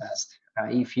happened in the past.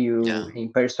 If Yeah. you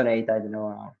impersonate, I don't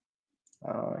know,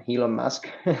 Elon Musk,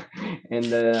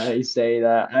 and he say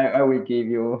that I will give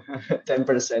you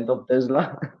 10% of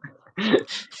Tesla.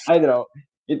 I don't know.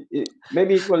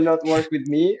 Maybe it will not work with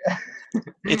me,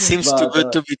 It seems too but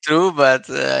good to be true, but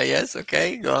yes,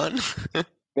 okay, go on.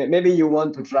 maybe you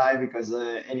want to try because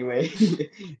anyway,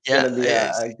 it's Yeah, gonna be I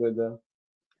a see. good.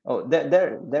 Oh,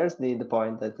 there's the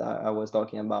point that I was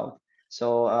talking about.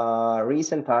 So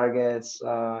recent targets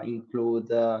include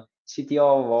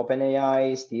CTO of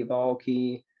OpenAI, Steve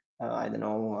Aoki. I don't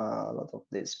know a lot of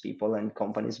these people and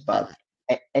companies, but Mhm.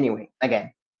 anyway,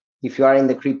 again, if you are in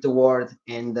the crypto world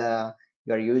and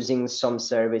you are using some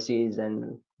services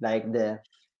and like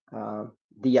uh,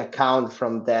 the account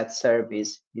from that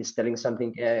service is telling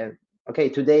something. Okay,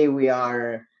 today we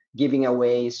are giving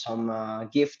away some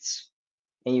gifts,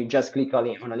 and you just click on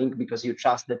a link because you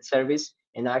trust that service,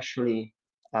 and actually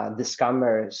the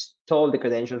scammer stole the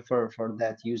credential for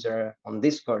that user on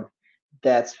Discord.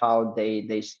 That's how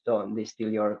they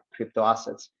steal your crypto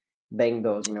assets, being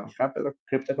those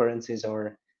cryptocurrencies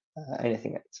or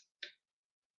anything else.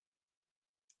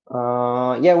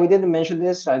 Yeah, we didn't mention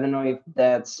this. I don't know if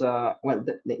that's well,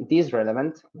 it is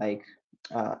relevant. Like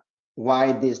uh,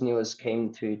 why this news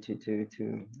came to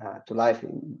life,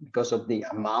 because of the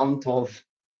amount of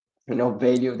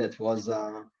value that was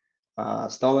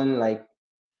stolen, like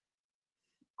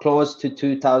close to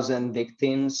 2,000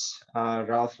 victims,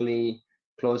 roughly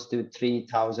close to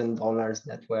 $3,000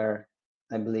 that were,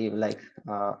 I believe, like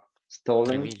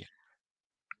Three stolen. million.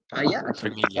 Yeah, Three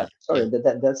actually, million. sorry, Yeah.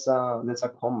 that's a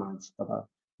comment that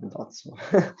I thought so.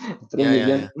 three Yeah, yeah, million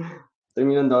yeah. $3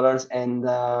 million, and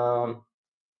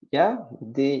yeah,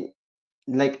 the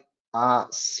like a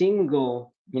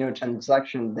single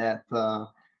transaction that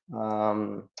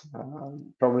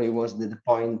probably was the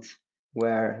point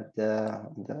where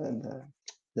the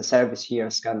service here,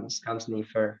 scam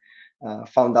sniffer,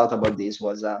 found out about this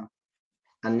was an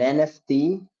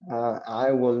NFT.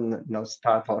 I will not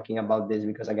start talking about this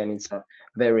because again it's a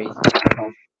very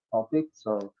tough topic.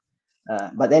 So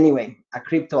but anyway, a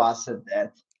crypto asset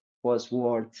that was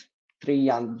worth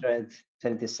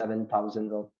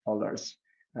 $327,000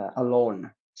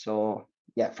 alone. So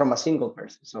yeah, from a single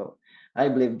person. So I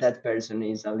believe that person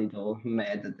is a little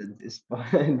mad at this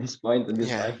point, at this point, at this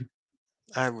Yeah, time.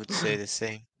 I would say the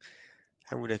same.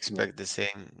 I would Yeah. expect the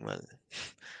same. Well,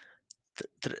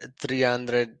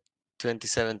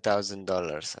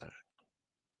 $327,000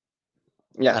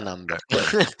 a Yeah, number.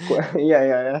 yeah,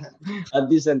 yeah. A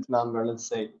decent number, let's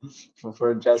say,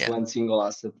 for just Yeah. one single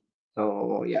asset.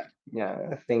 So yeah, yeah,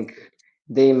 I think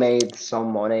they made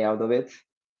some money out of it,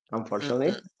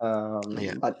 Mm-mm. unfortunately.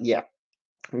 Yeah. But yeah,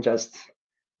 just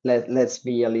let's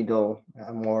be a little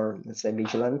more, let's say,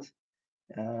 vigilant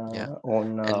Yeah.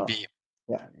 on And be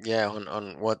yeah. yeah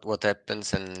on what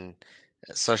happens, and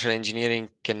social engineering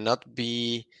cannot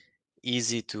be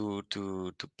easy to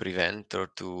prevent or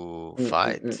to Mm,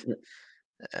 mm, fight. mm,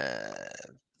 Uh,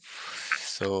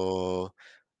 so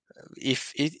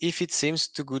if it seems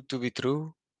too good to be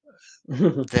true,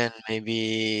 mm. then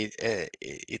maybe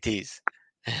it is.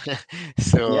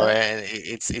 So Yeah,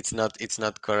 it's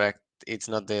not correct. It's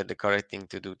not the correct thing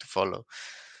to do to follow.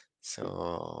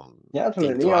 So yeah, think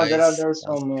absolutely. twice. There are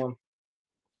some.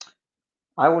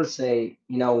 I would say,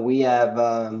 we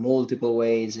have multiple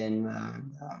ways in,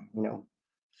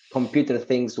 computer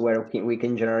things where we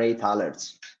can generate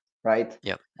alerts, right?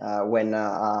 Yeah, When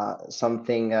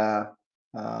something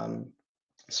um,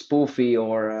 spoofy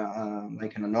or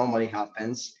like an anomaly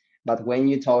happens. But when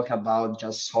you talk about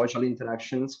just social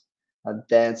interactions,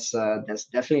 that's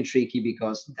definitely tricky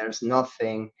because there's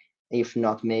nothing, if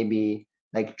not maybe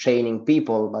like training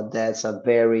people, but that's a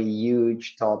very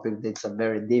huge topic. It's a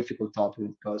very difficult topic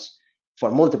because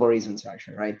for multiple reasons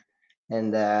actually, right?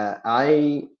 And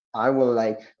I will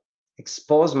like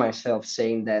expose myself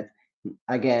saying that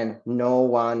again, no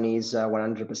one is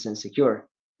 100% secure.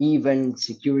 Even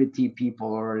security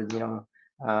people or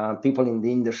people in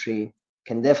the industry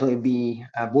can definitely be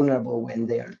vulnerable when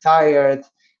they are tired,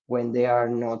 when they are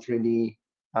not really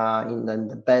in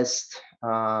the best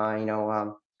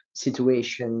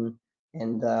situation,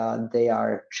 and they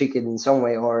are tricked in some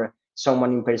way, or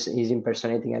someone is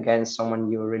impersonating against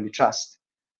someone you really trust.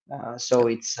 So yeah,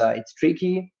 it's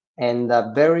tricky, and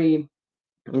very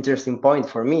interesting point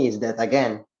for me is that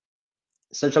again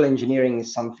social engineering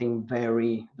is something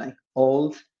very like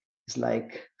old. It's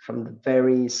like from the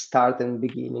very start and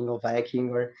beginning of hacking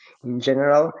or in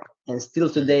general, and still mhm,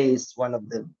 today is one of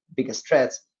the biggest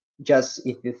threats. Just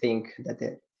if you think that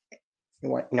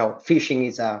phishing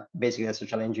is a basically a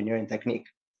social engineering technique.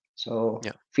 So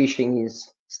yeah, phishing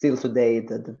is still today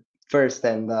the first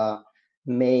and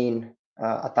main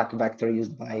attack vector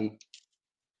used by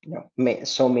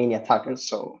so many attackers.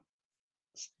 So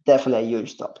it's definitely a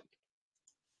huge topic.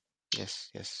 yes,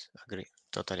 yes, agree,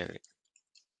 totally agree.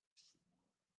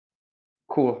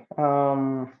 Cool.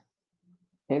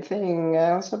 Anything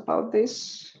else about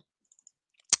this?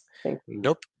 I think we.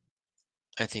 Nope,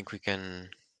 I think we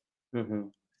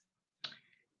Mhm.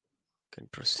 can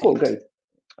Cool, proceed. great.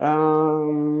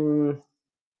 Um,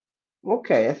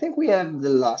 okay, I think we have the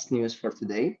last news for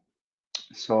today.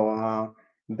 So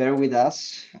bear with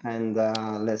us and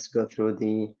let's go through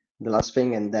the last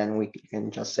thing, and then we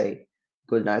can just say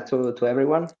good night to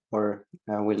everyone, or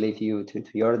we leave you to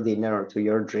your dinner or to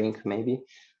your drink, maybe.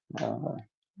 Uh,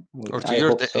 Or to I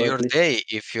hope so, your at least. day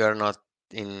if you are not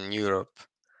in Europe.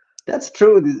 That's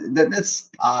true. That's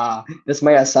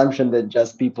my assumption that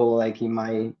just people like in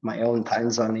my own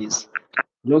time zone is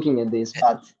looking at this, A-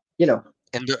 but you know,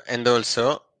 and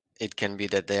also it can be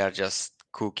that they are just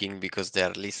cooking because they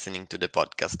are listening to the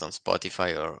podcast on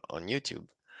Spotify or on YouTube.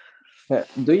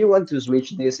 do you want to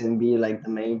switch this and be like the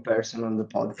main person on the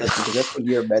podcast because I think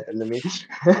you're better than me.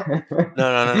 No.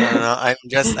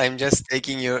 I'm just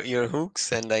taking your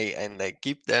hooks, and I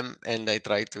keep them, and I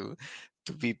try to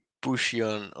be pushy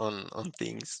on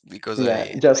things because Yeah,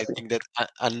 I think that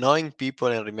annoying people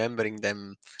and remembering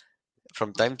them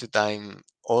from time to time,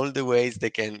 all the ways they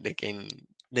can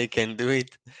do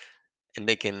it, and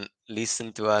they can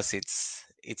listen to us,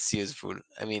 it's useful.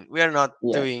 I mean, we are not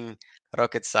yeah, doing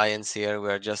rocket science here. We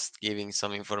are just giving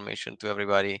some information to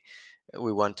everybody.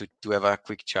 We want to have a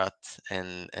quick chat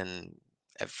and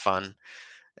have fun,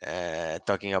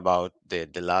 talking about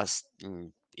the last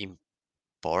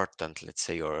important, let's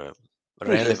say, or interesting.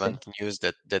 relevant news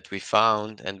that we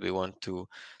found, and we want to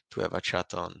have a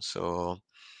chat on. So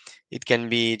it can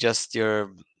be just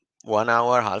your 1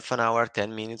 hour, half an hour,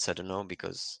 10 minutes, I don't know,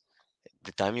 because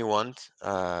the time you want,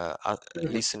 Mhm.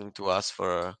 listening to us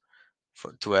for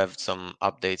to have some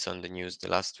updates on the news the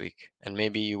last week, and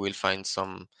maybe you will find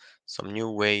some new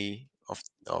way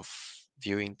of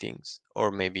viewing things,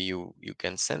 or maybe you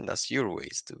can send us your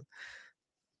ways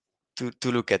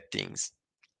to look at things.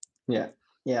 Yeah,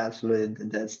 yeah, absolutely.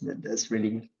 That's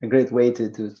really a great way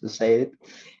to say it.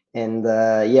 And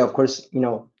yeah, of course,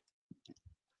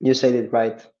 you said it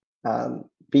right.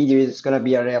 Video is gonna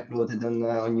be re-uploaded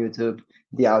on YouTube.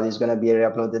 The audio is gonna be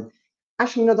re-uploaded.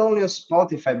 actually not only on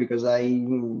Spotify because I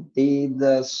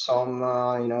did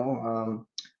some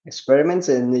experiments,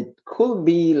 and it could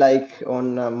be like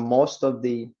on most of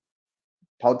the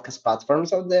podcast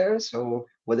platforms out there. So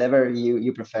whatever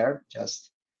you prefer,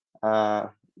 just uh,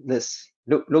 this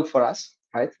look for us,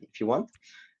 right? If you want,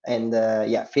 and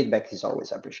yeah, feedback is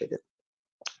always appreciated.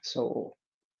 So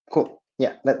cool.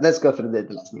 Yeah, let's go through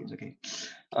the last news. Okay.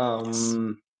 Yes.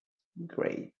 Um,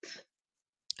 great.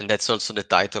 And that's also the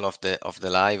title of the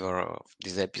live or of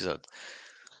this episode.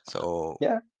 So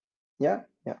Yeah, yeah,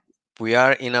 yeah, we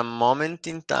are in a moment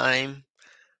in time,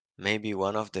 maybe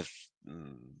one of the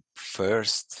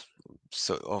first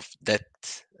so of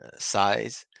that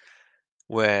size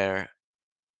where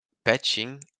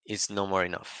patching is no more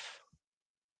enough,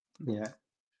 yeah.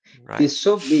 right? It's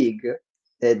so big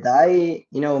that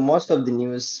most of the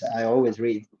news I always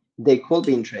read, they could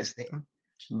be interesting,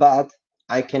 but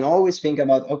I can always think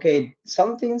about, okay,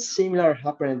 something similar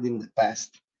happened in the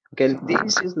past. Okay,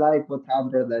 this is like what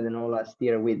happened, I don't know, last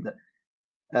year with,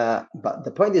 but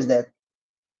the point is that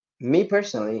me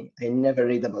personally, I never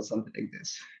read about something like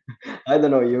this. I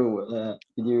don't know you,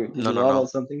 did No, you no, know no. about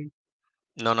something?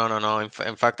 No, no, no, no.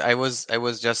 In fact, I was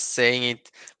just saying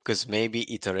it because maybe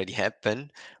it already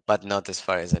happened, but not as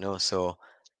far as I know. So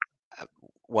uh,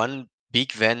 one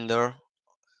big vendor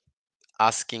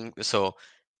asking, so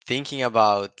thinking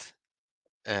about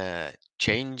uh,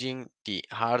 changing the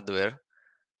hardware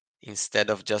instead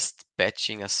of just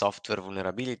patching a software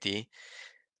vulnerability,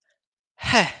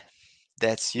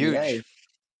 that's Yeah, huge.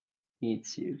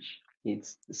 it's huge.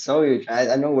 It's so huge.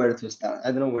 I know where to start.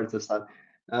 I don't know where to start.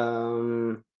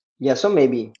 Yeah, so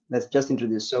maybe let's just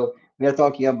introduce. So we are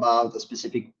talking about a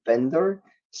specific vendor.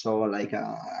 So like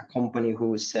a company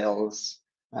who sells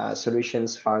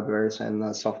solutions, hardwares, and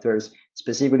softwares.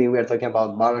 Specifically, we are talking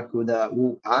about Barracuda,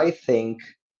 who I think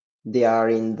they are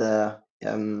in the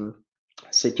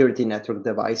security network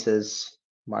devices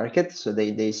market. So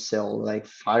they sell like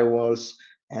firewalls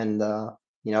and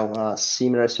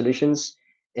similar solutions.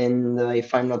 And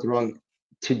if I'm not wrong,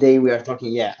 today we are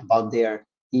talking, yeah, about their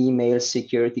email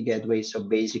security gateway. So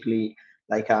basically,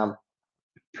 like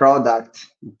product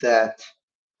that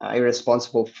are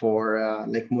responsible for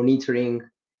like monitoring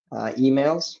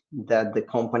emails that the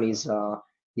companies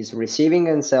is receiving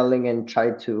and selling, and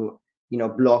try to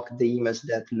block the emails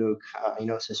that look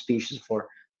suspicious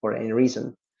for any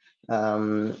reason.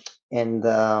 Um, and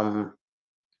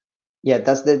yeah,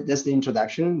 that's the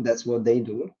introduction. That's what they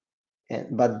do.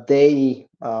 But they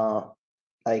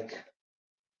like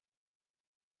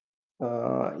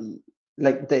uh,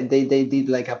 they did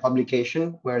like a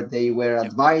publication where they were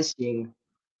Yep. advising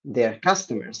their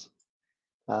customers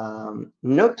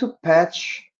not to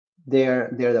patch their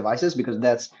devices, because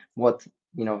that's what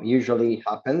usually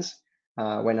happens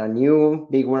when a new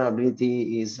big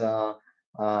vulnerability is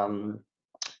um,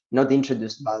 not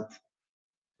introduced but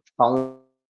found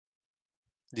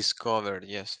Discovered,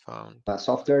 yes, found.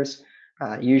 softwares.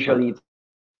 Usually,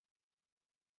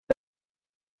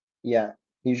 yeah,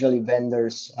 usually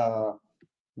vendors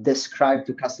describe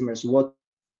to customers what to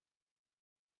do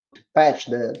to patch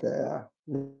the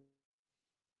device,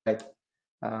 right?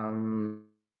 To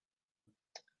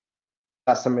prevent the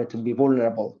customer to be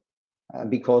vulnerable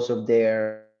because of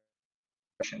their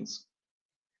actions.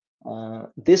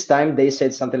 This time they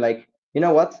said something like, you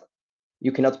know what,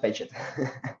 you cannot patch it,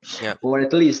 Yeah. or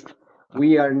at least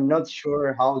we are not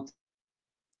sure how to patch it.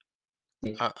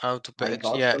 That's what How to I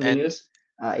patch? got Yeah, from the and news.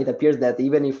 It appears that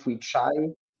even if we try,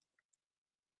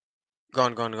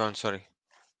 gone, gone, gone. Sorry.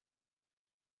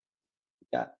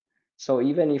 yeah. So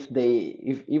even if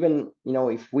even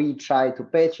if we try to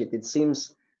patch it, it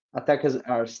seems attackers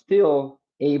are still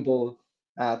able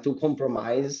to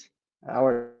compromise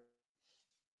our devices.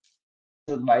 So his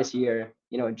advice here,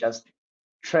 just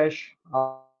trash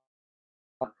our device,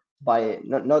 buy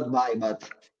not buy, but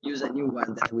use a new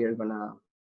one that we are gonna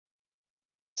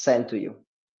send to you.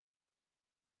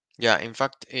 Yeah, in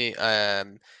fact,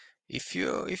 if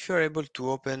you're able to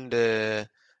open the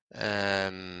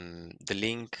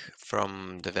link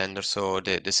from the vendor, so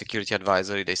the security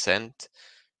advisory they sent,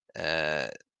 uh,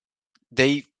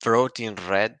 they wrote in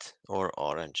red or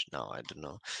orange. Now I don't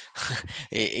know.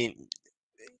 In,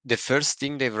 the first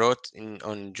thing they wrote in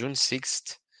on June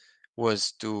 6th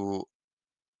was to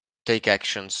take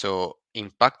action. So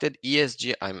impacted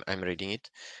ESG, I'm reading it.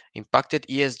 Impacted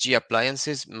ESG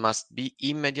appliances must be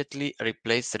immediately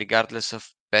replaced regardless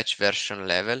of patch version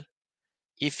level.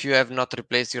 If you have not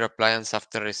replaced your appliance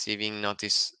after receiving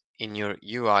notice in your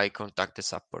UI, contact the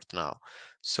support now.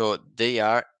 So they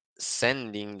are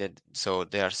sending that. So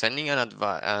they are sending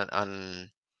an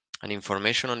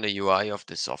information on the UI of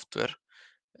the software,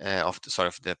 of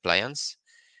the appliance.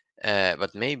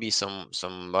 But maybe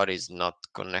somebody is not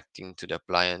connecting to the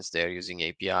appliance, they're using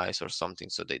APIs or something,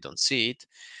 so they don't see it.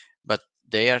 But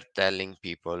they are telling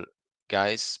people,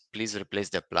 guys, please replace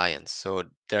the appliance. So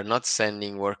they're not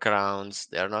sending workarounds,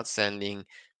 they're not sending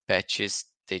patches,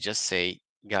 they just say,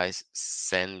 guys,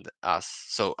 send us.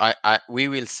 So we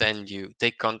will send you,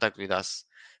 take contact with us,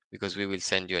 because we will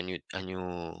send you a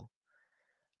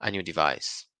new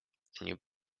device, a new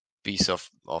piece of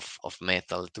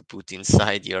metal to put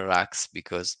inside your racks,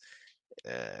 because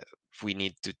uh, we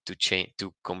need to change,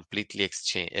 to completely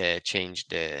exchange change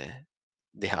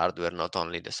the hardware, not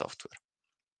only the software.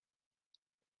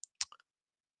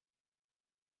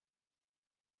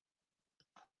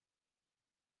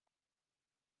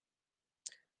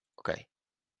 Okay,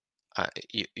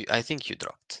 I think you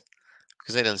dropped,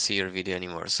 because I don't see your video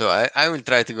anymore. So I will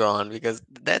try to go on, because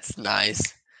that's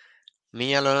nice.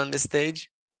 Me alone on the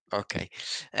stage. Okay.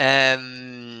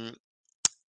 Um.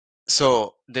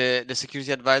 So the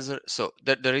security advisor. So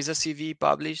there is a CV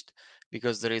published,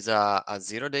 because there is a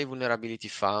 0-day vulnerability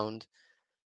found,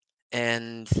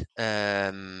 and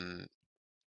the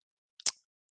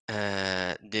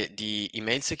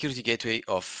email security gateway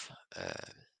of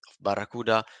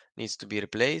Barracuda needs to be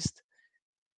replaced,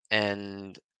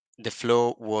 and the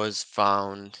flow was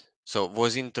found, so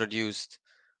was introduced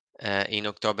in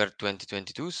October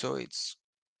 2022, so it's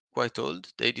quite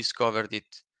old. They discovered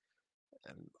it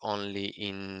only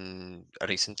in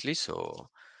recently. So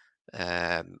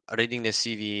reading the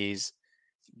CVs,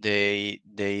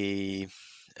 they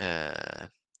uh,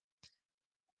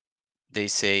 they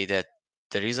say that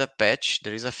there is a patch,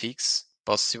 there is a fix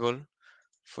possible.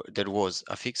 There was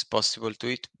a fix possible to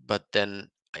it, but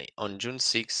then on June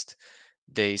 6th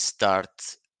they start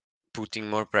putting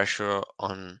more pressure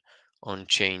on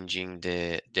changing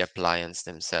the appliance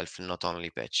themselves, not only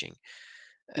patching.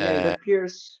 Yeah, uh,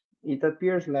 it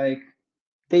appears like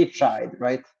they tried,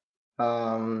 right?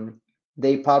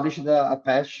 They published a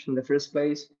patch in the first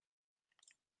place.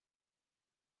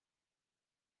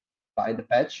 By the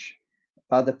patch,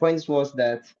 but the point was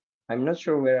that I'm not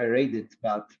sure where I read it,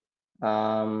 but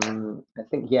I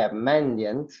think yeah,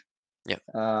 Mandiant, yeah,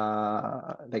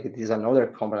 like it is another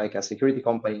company, like a security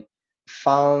company,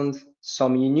 found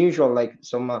some unusual, like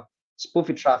some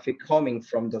spoofy traffic coming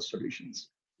from those solutions.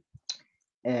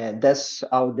 And that's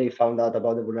how they found out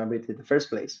about the vulnerability in the first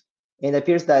place. And it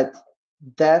appears that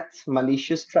that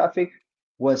malicious traffic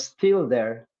was still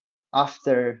there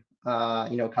after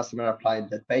customer applied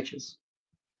that patches.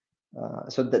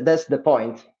 So that's the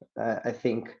point. I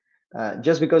think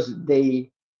just because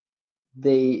they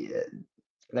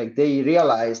like they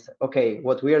realized, okay,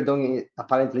 what we are doing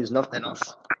apparently is not enough,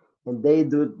 and they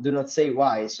do not say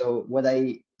why. So what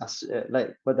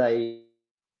like what I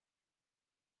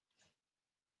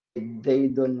they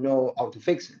don't know how to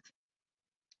fix it.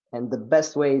 And the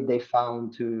best way they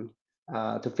found to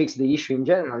fix the issue in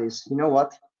general is, you know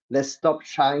what? Let's stop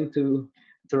trying to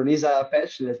release a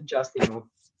patch. Let's just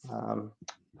um,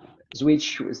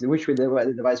 switch with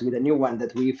the device with a new one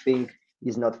that we think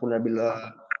is not vulnerable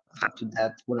to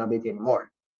that vulnerability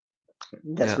anymore.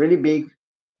 That's yeah, really big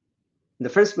in the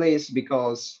first place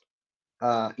because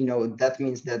that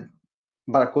means that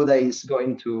Barracuda is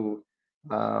going to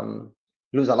um,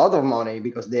 lose a lot of money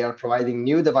because they are providing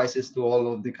new devices to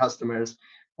all of the customers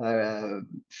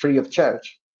free of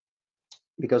charge.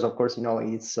 Because of course,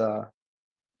 it's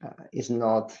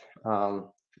not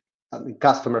the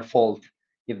customer fault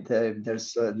if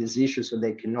there's this issue, so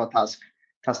they cannot ask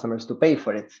customers to pay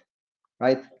for it,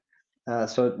 right?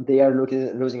 So they are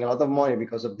losing a lot of money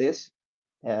because of this,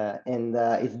 and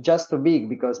it's just too big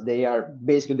because they are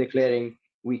basically declaring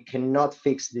we cannot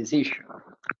fix this issue,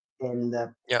 and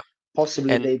yeah,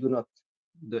 possibly and they do not,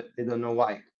 they don't know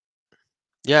why.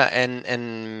 yeah,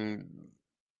 and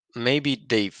maybe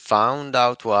they found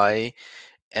out why.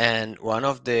 And one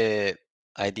of the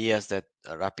ideas that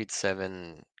a Rapid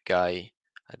 7 guy,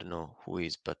 I don't know who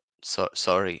is, but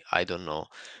sorry, I don't know,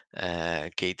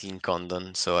 Caitlin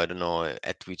Condon, so I don't know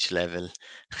at which level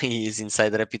he is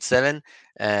inside Rapid 7.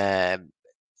 Uh,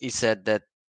 he said that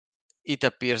it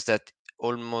appears that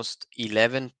almost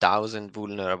 11,000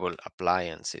 vulnerable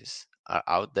appliances are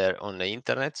out there on the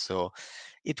internet, so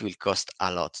it will cost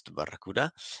a lot to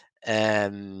Barracuda.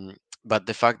 Um, but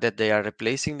the fact that they are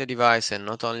replacing the device and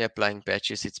not only applying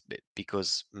patches, it's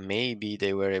because maybe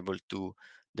they were able to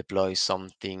deploy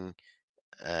something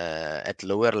at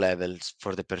lower levels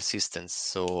for the persistence,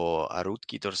 so a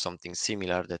rootkit or something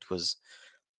similar that was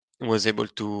able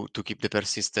to keep the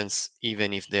persistence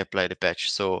even if they apply the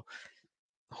patch. So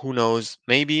who knows?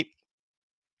 Maybe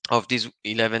of these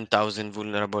 11,000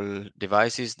 vulnerable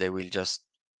devices, they will just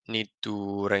need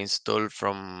to reinstall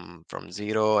from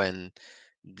zero, and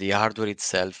the hardware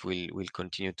itself will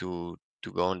continue to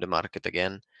go on the market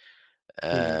again.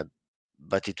 Mhm. uh,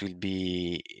 but it will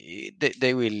be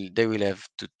they will have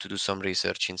to do some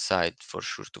research inside for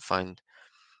sure to find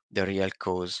the real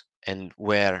cause and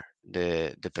where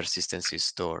the persistence is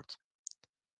stored.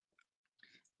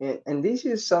 And this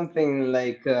is something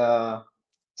like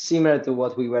similar to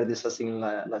what we were discussing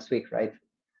last week, right?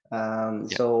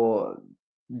 Yeah, So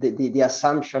the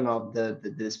assumption of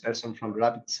this person from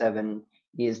Rapid 7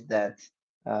 is that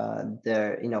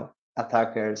their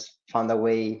attackers found a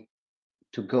way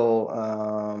to go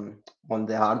on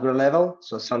the hardware level.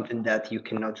 So something that you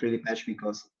cannot really patch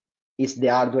because it's the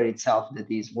hardware itself that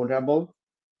is vulnerable.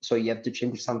 So you have to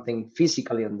change something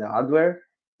physically on the hardware.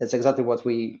 That's exactly what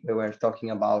we were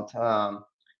talking about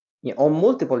on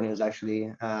multiple news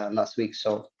actually last week.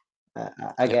 So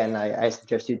yeah, again, I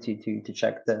suggest you to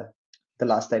check the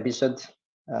last episode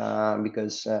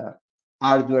because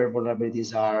hardware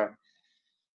vulnerabilities are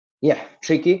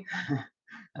tricky,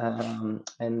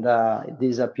 and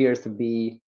this appears to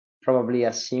be probably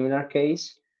a similar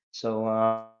case. So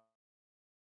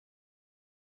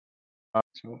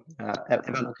have a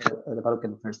look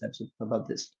at the first episode about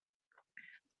this,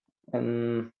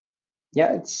 and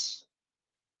yeah, it's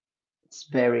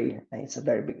a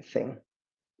very big thing.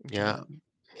 yeah, Um,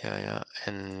 yeah.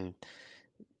 And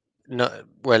no,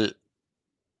 well,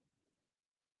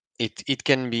 it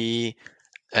can be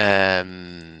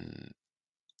um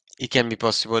it can be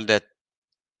possible that,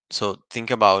 so think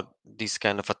about this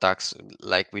kind of attacks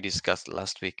like we discussed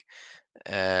last week.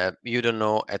 You don't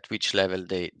know at which level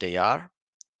they are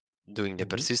doing the mhm,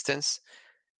 persistence,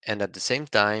 and at the same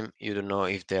time you don't know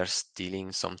if they're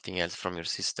stealing something else from your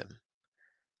system.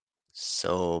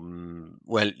 So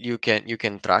well, you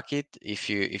can track it. If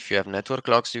you have network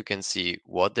logs, you can see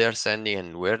what they are sending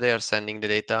and where they are sending the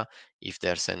data, if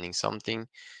they're sending something.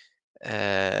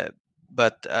 uh,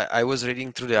 but I was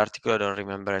reading through the article, I don't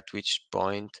remember at which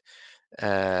point,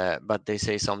 but they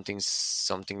say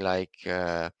something like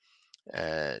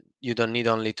you don't need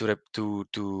only to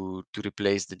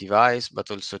replace the device, but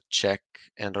also check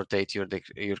and rotate your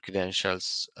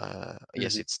credentials.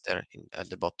 Yes, mhm. it's there at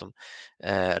the bottom.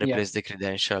 Yeah. Replace the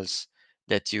credentials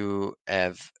that you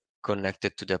have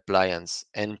connected to the appliance,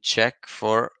 and check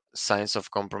for signs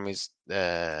of compromise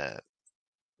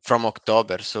from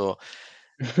October. So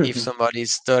if somebody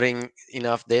is storing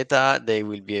enough data, they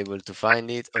will be able to find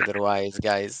it. Otherwise,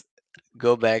 guys,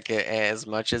 go back as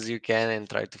much as you can and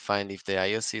try to find if the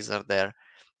IOCs are there.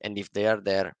 And if they are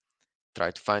there,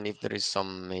 try to find if there is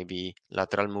some maybe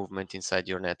lateral movement inside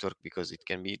your network, because it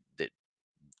can be that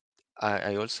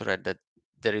I also read that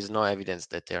there is no evidence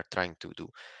that they are trying to do.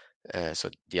 So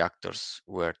the actors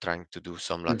were trying to do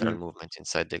some lateral Mhm. movement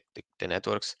inside the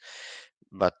networks.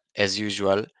 But as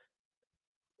usual,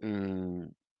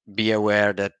 mm, be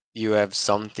aware that you have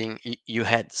something, you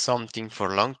had something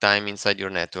for a long time inside your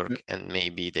network, and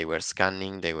maybe they were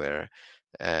scanning, they were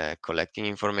collecting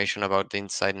information about the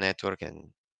inside network,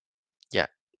 and yeah,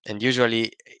 and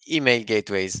usually email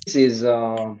gateways This is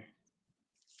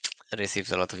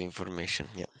receives a lot of information.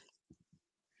 Yeah,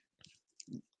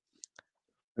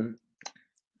 mm,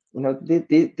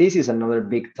 this is another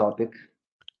big topic.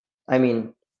 I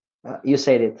mean, you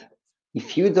said it.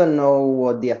 If you don't know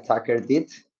what the attacker did,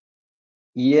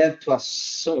 you have to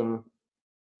assume.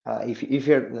 If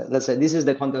you're, let's say, this is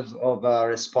the context of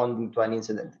responding to an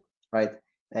incident, right?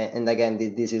 And again,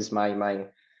 this is my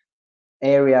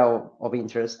area of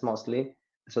interest mostly,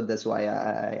 so that's why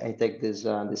I take this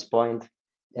point.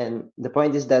 And the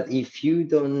point is that if you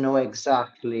don't know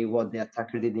exactly what the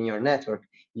attacker did in your network,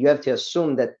 you have to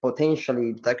assume that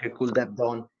potentially the attacker could have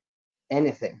done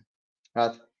anything,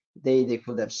 right? They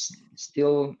could have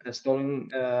still stolen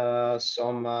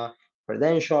some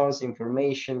credentials,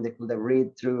 information. They could have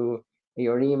read through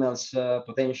your emails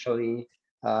potentially,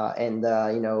 and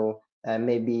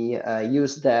maybe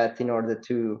use that in order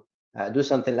to do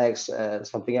something like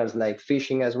something else like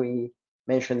phishing, as we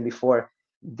mentioned before.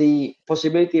 The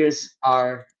possibilities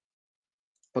are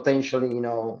potentially,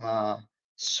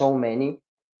 so many,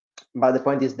 but the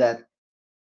point is that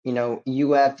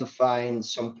you have to find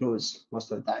some clues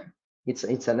most of the time.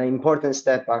 It's an important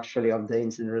step actually of the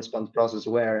incident response process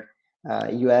where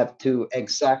you have to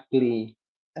exactly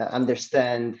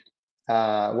understand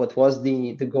what was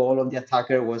the goal of the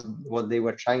attacker, was what they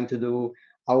were trying to do,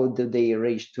 how do they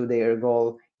reach to their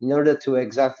goal, in order to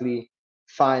exactly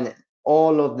find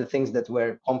all of the things that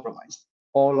were compromised,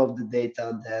 all of the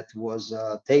data that was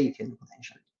taken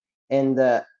potentially. And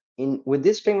in with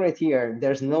this thing right here,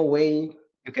 there's no way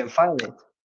you can find it,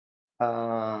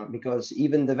 because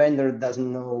even the vendor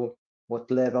doesn't know what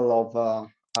level of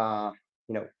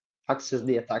you know access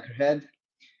the attacker had.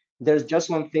 There's just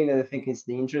one thing that I think is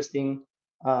the interesting.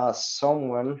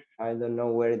 Someone, I don't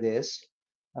know where it is.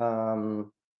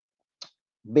 Um,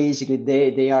 Basically,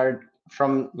 they are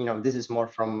from, this is more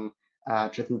from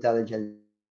threat intelligence.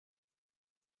 They're claiming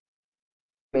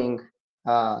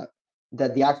uh,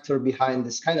 that the actor behind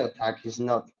this kind of attack is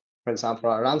not, for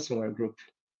example, a ransomware group,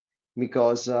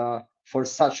 because for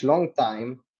such long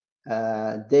time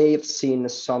they've seen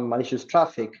some malicious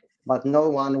traffic, but no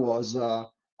one was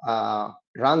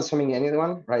ransoming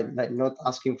anyone, right? Like not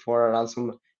asking for a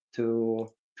ransom to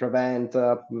prevent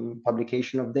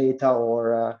publication of data,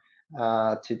 or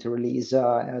to release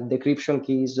decryption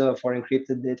keys for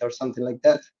encrypted data or something like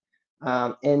that.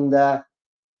 And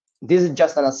this is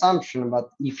just an assumption, but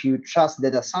if you trust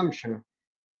that assumption,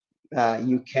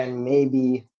 you can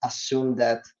maybe assume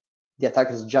that the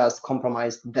attackers just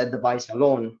compromised that device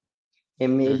alone,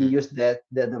 and maybe Hmm. use that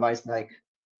device like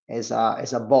as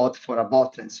a bot for a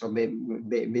botnet. So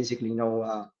basically,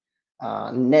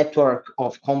 network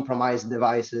of compromised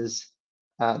devices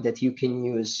that you can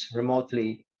use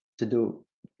remotely to do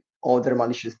other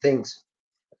malicious things,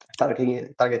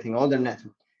 targeting other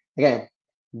network. Again,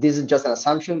 this is just an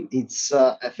assumption. It's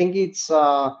I think it's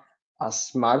a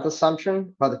smart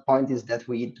assumption, but the point is that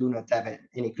we do not have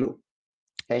any clue.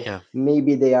 Okay, Yeah,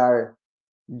 maybe they are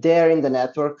there in the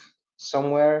network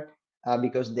somewhere,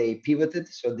 because they pivoted,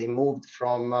 so they moved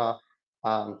from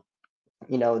um,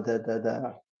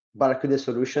 the Barracuda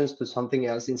solutions to something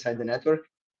else inside the network.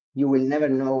 You will never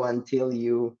know until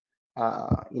you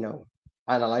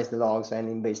analyze the logs and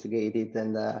investigate it,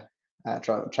 and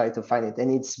try to find it.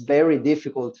 And it's very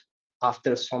difficult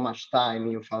after so much time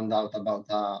you found out about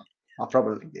a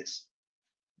problem like this.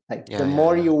 Like the yeah, yeah,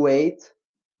 more yeah. you wait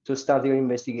to start your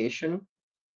investigation,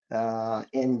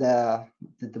 and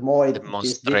the more The it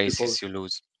is most difficult. races you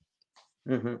lose.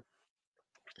 Hmm.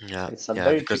 Yeah, It's a yeah,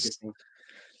 very tricky because thing.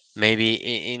 maybe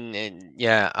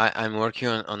yeah, I'm working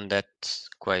on that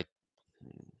quite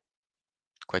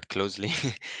quite closely.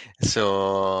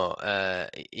 So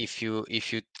if you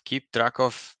keep track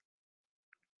of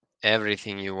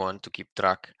everything you want to keep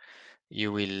track,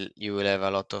 you will have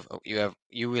a lot of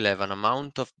you will have an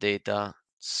amount of data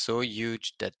so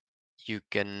huge that you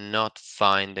cannot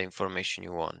find the information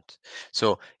you want.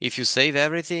 So if you save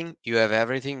everything, you have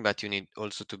everything, but you need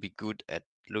also to be good at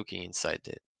looking inside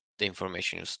the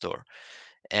information you store.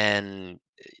 And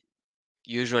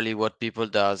usually what people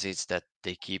does is that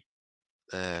they keep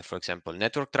for example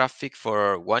network traffic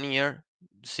for 1 year,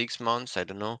 6 months, I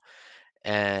don't know,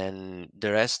 and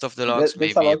the rest of the logs That's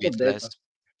a maybe a lot bit of less. data.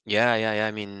 Yeah, yeah, yeah.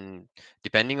 I mean,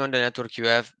 depending on the network you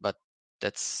have, but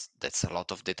that's a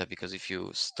lot of data because if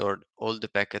you stored all the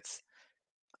packets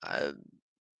uh,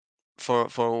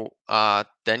 for a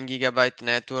 10 gigabyte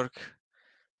network,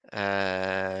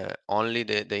 only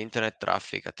the internet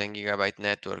traffic, a 10 gigabyte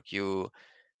network, you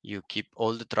keep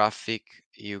all the traffic,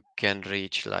 you can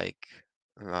reach like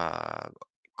uh,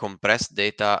 compressed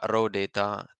data, raw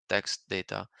data, text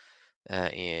data.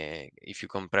 If you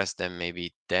compress them,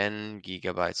 maybe 10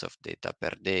 gigabytes of data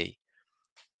per day.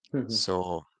 Mhm.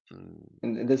 So,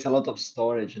 And there's a lot of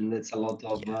storage, and there's a lot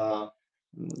of yeah.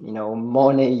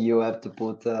 money you have to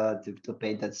put to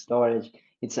pay that storage.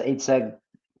 It's a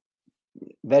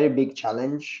very big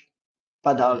challenge,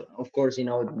 but Mhm. of course,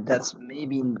 that's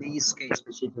maybe in this case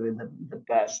specifically the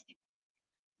best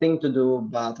thing to do.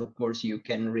 But of course, you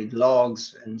can read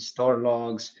logs and store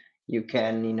logs. You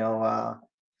can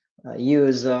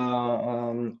use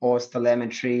OS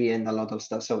telemetry and a lot of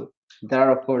stuff. So there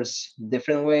are, of course,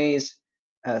 different ways.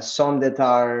 Some that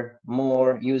are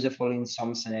more useful in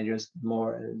some scenarios,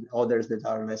 more others that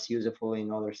are less useful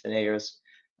in other scenarios.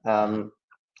 Mhm. Um,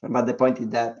 but the point is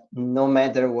that no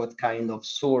matter what kind of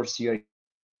source you're using,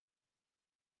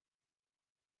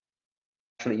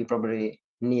 actually you probably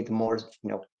need more,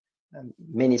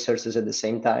 many sources at the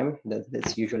same time.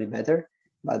 That's usually better.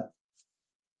 But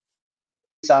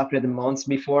if this happened months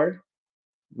before,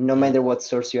 no Mhm. matter what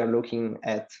source you are looking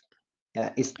at,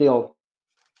 it's still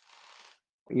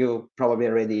you probably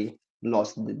already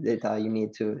lost the data you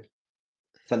need to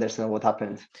understand what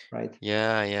happened, right?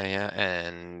 Yeah, yeah, yeah.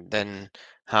 And then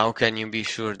how can you be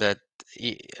sure that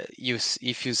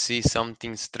if you see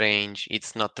something strange,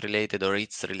 it's not related or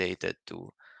it's related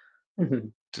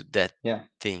Mhm. to that Yeah.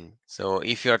 thing? So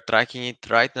if you're tracking it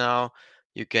right now,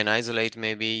 you can isolate,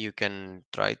 maybe you can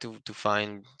try to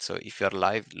find. So if you're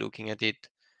live looking at it,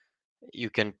 you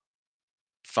can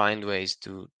find ways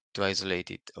to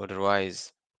isolate it.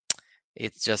 Otherwise,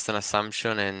 it's just an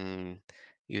assumption, and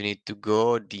you need to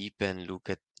go deep and look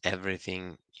at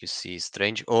everything you see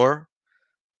strange, or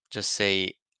just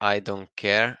say, I don't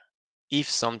care. If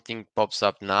something pops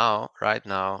up now, right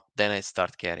now, then I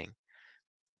start caring.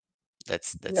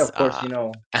 That's Yeah, that's of course, you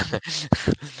know.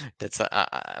 that's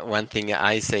one thing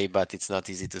I say, but it's not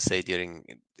easy to say during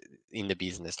in the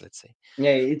business, let's say.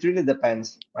 Yeah, it really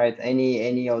depends, right?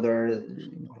 Any other,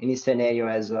 any scenario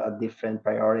has different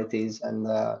priorities and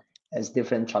has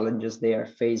different challenges they are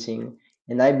facing.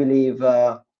 And I believe,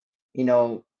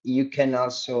 you can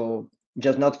also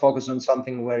just not focus on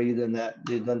something where you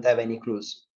don't have any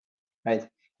clues, right?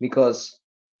 Because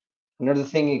another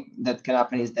thing that can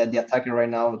happen is that the attacker right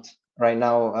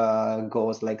now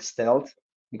goes like stealth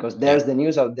because Yeah. there's the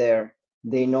news out there.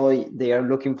 They know they are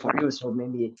looking for you, so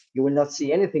maybe you will not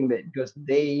see anything because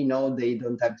they know they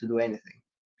don't have to do anything.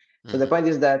 So the Hmm. point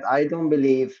is that I don't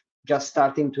believe just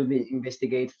starting to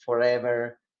investigate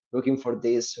forever, looking for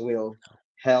this will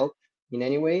help in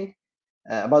any way.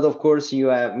 But of course, you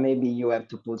have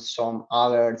to put some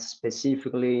alerts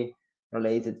specifically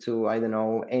related to, I don't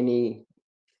know, any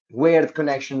weird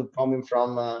connection coming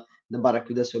from the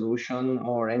Barracuda solution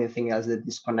or anything else that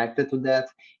is connected to that.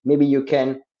 Maybe you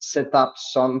can set up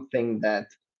something that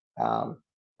um,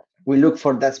 we look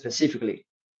for that specifically.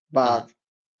 Hmm. But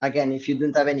again, if you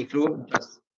don't have any clue,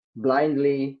 just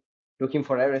blindly looking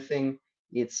for everything,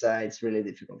 it's really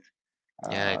difficult.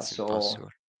 Yeah, Uh, it's so impossible.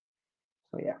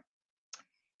 so yeah,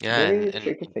 Yeah, very and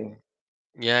tricky thing.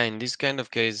 yeah, in this kind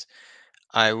of case,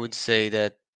 I would say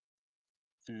that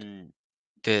mm,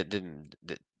 the, the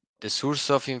the the source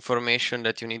of information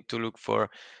that you need to look for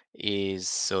is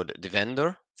so the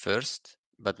vendor first,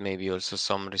 but maybe also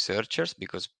some researchers,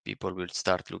 because people will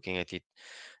start looking at it.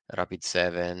 Rapid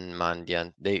 7,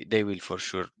 Mandiant, they will for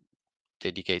sure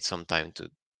dedicate some time to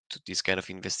this kind of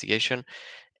investigation,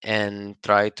 and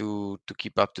try to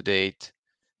keep up to date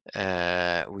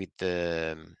with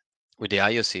the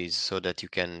IOCs, so that you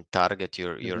can target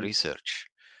your Mhm, research.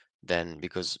 Then,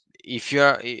 because if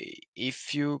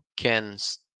you can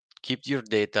keep your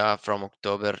data from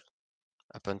October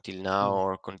up until now, mhm,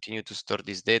 or continue to store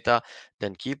this data,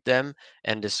 then keep them.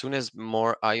 And as soon as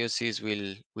more IOCs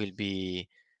will be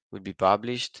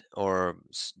published or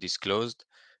disclosed,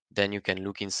 then you can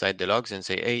look inside the logs and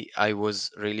say, hey, I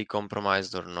was really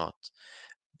compromised or not.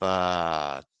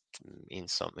 But in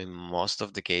most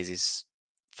of the cases,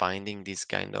 finding this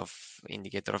kind of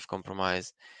indicator of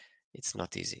compromise, it's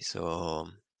not easy. So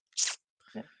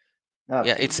yeah, yeah,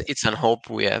 absolutely. it's an hope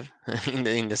we have in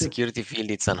the security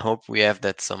field. It's an hope we have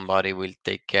that somebody will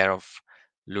take care of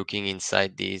looking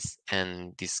inside this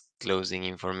and disclosing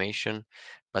information,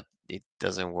 but it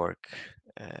doesn't work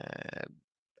uh,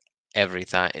 every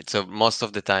time. So most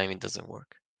of the time, it doesn't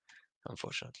work,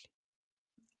 unfortunately.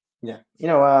 Yeah,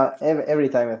 every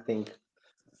time I think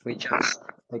we just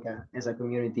like as a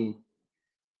community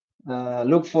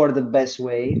look for the best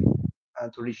way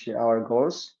to reach our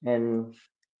goals, and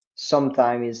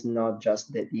sometimes it's not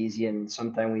just that easy, and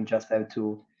sometimes we just have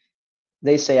to,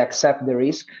 they say, accept the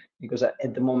risk because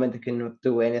at the moment you cannot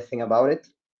do anything about it,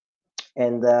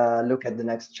 and look at the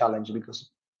next challenge because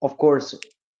of course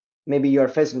maybe you are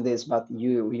facing this, but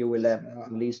you will have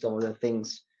a list of other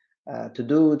things to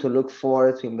do, to look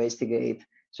for, to investigate.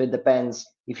 So it depends.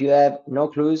 If you have no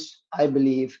clues, I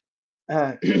believe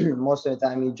most of the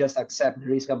time you just accept the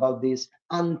risk about this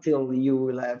until you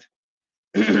will have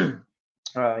any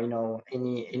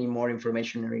more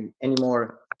information or any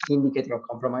more indicator of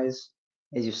compromise,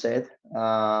 as you said.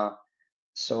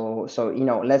 So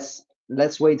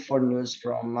let's wait for news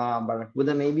from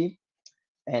Barracuda maybe,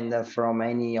 and from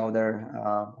any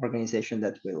other organization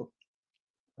that will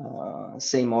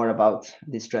say more about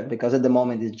this threat, because at the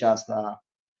moment it's just a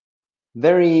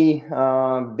very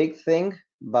big thing,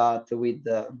 but with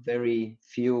very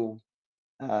few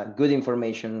good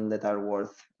information that are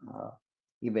worth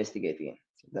investigating.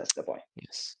 That's the point.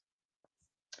 Yes.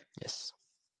 Yes.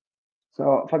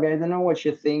 So Fabian, I don't know what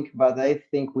you think, but I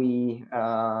think we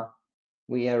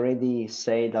already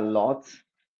said a lot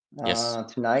Yes.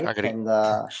 tonight, Agree. and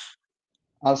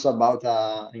also about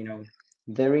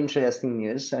very interesting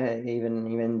news,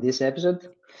 even this episode.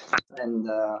 And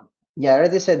yeah, I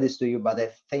already said this to you, but I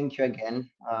thank you again,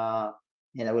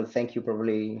 and I will thank you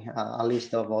probably a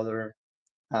list of other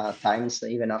times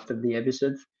even after the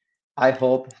episode. I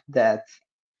hope that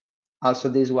also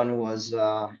this one was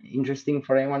interesting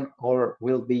for anyone or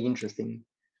will be interesting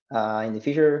in the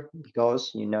future,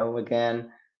 because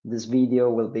again, this video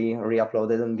will be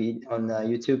re-uploaded on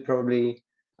YouTube probably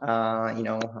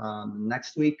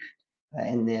next week,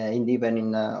 and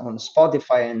even on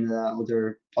Spotify and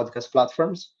other podcast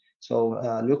platforms.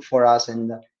 So look for us,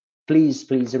 and please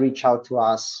reach out to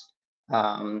us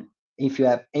if you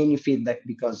have any feedback,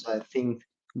 because I think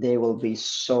they will be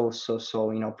so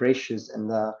precious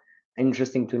and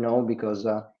interesting to know, because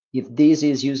if this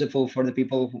is useful for the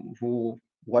people who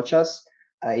watch us,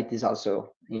 it is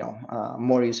also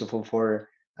more useful for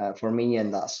me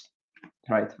and us,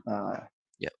 right?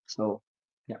 Yeah, So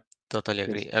yeah, totally please.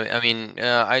 agree. I mean,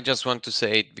 I just want to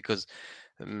say it because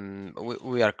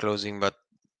we are closing, but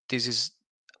this is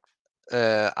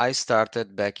I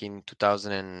started back in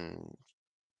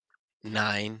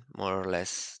 2009, more or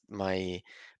less, my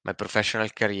professional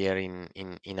career in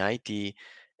IT,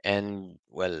 and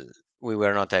well, we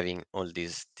were not having all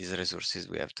these resources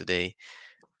we have today.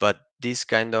 But this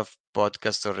kind of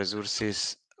podcast or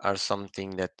resources are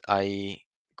something that I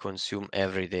consume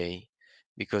every day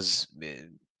because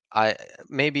I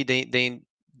maybe the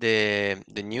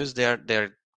news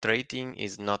they're trading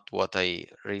is not what I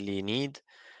really need,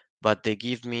 but they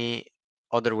give me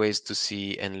other ways to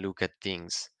see and look at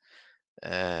things,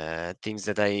 things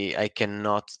that I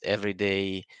cannot every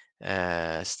day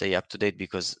stay up to date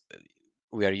because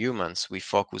we are humans. We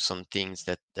focus on things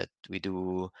that we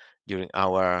do during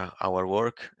our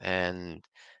work, and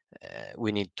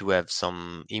we need to have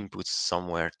some inputs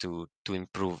somewhere to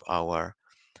improve our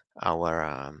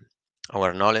our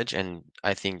knowledge. And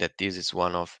I think that this is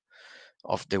one of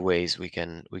the ways we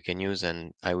can use.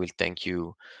 And I will thank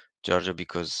you, Giorgio,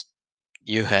 because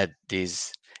you had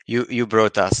this, you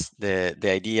brought us the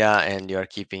idea and you are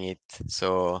keeping it.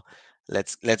 So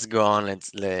let's go on,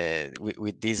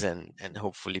 with this, and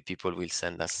hopefully people will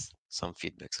send us some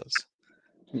feedbacks also.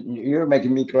 You're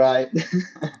making me cry.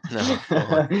 No, no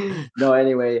one. No,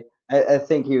 anyway, I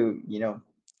think you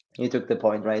took the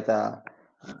point, right?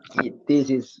 This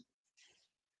is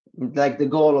like the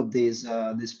goal of this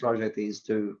project is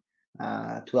to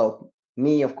help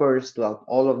me, of course, to help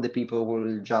all of the people who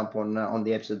will jump on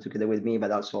the episode together with me,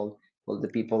 but also all the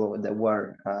people that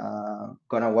were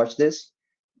gonna watch this.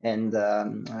 And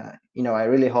I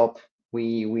really hope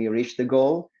we reach the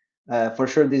goal. For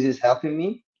sure, this is helping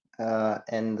me,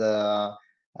 and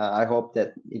I hope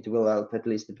that it will help at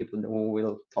least the people who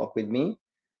will talk with me.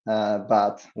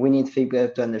 But we need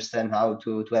feedback to understand how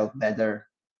to help better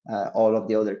all of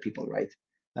the other people, right?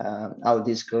 How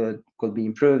this could be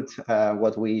improved,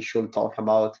 what we should talk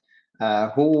about,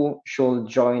 who should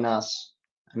join us,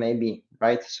 maybe,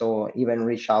 right? So even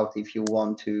reach out if you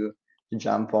want to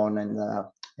jump on and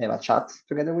have a chat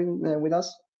together with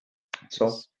us. So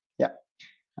Yes.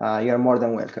 yeah, you're more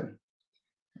than welcome.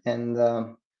 And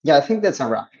yeah, I think that's a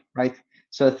wrap, right?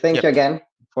 So thank Yep. you again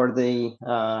for the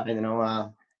I don't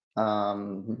know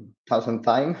thousand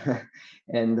time,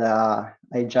 and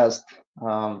I just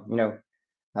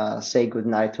say good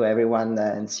night to everyone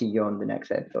and see you on the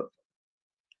next episode.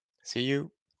 See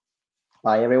you.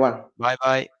 Bye, everyone. Bye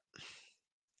bye.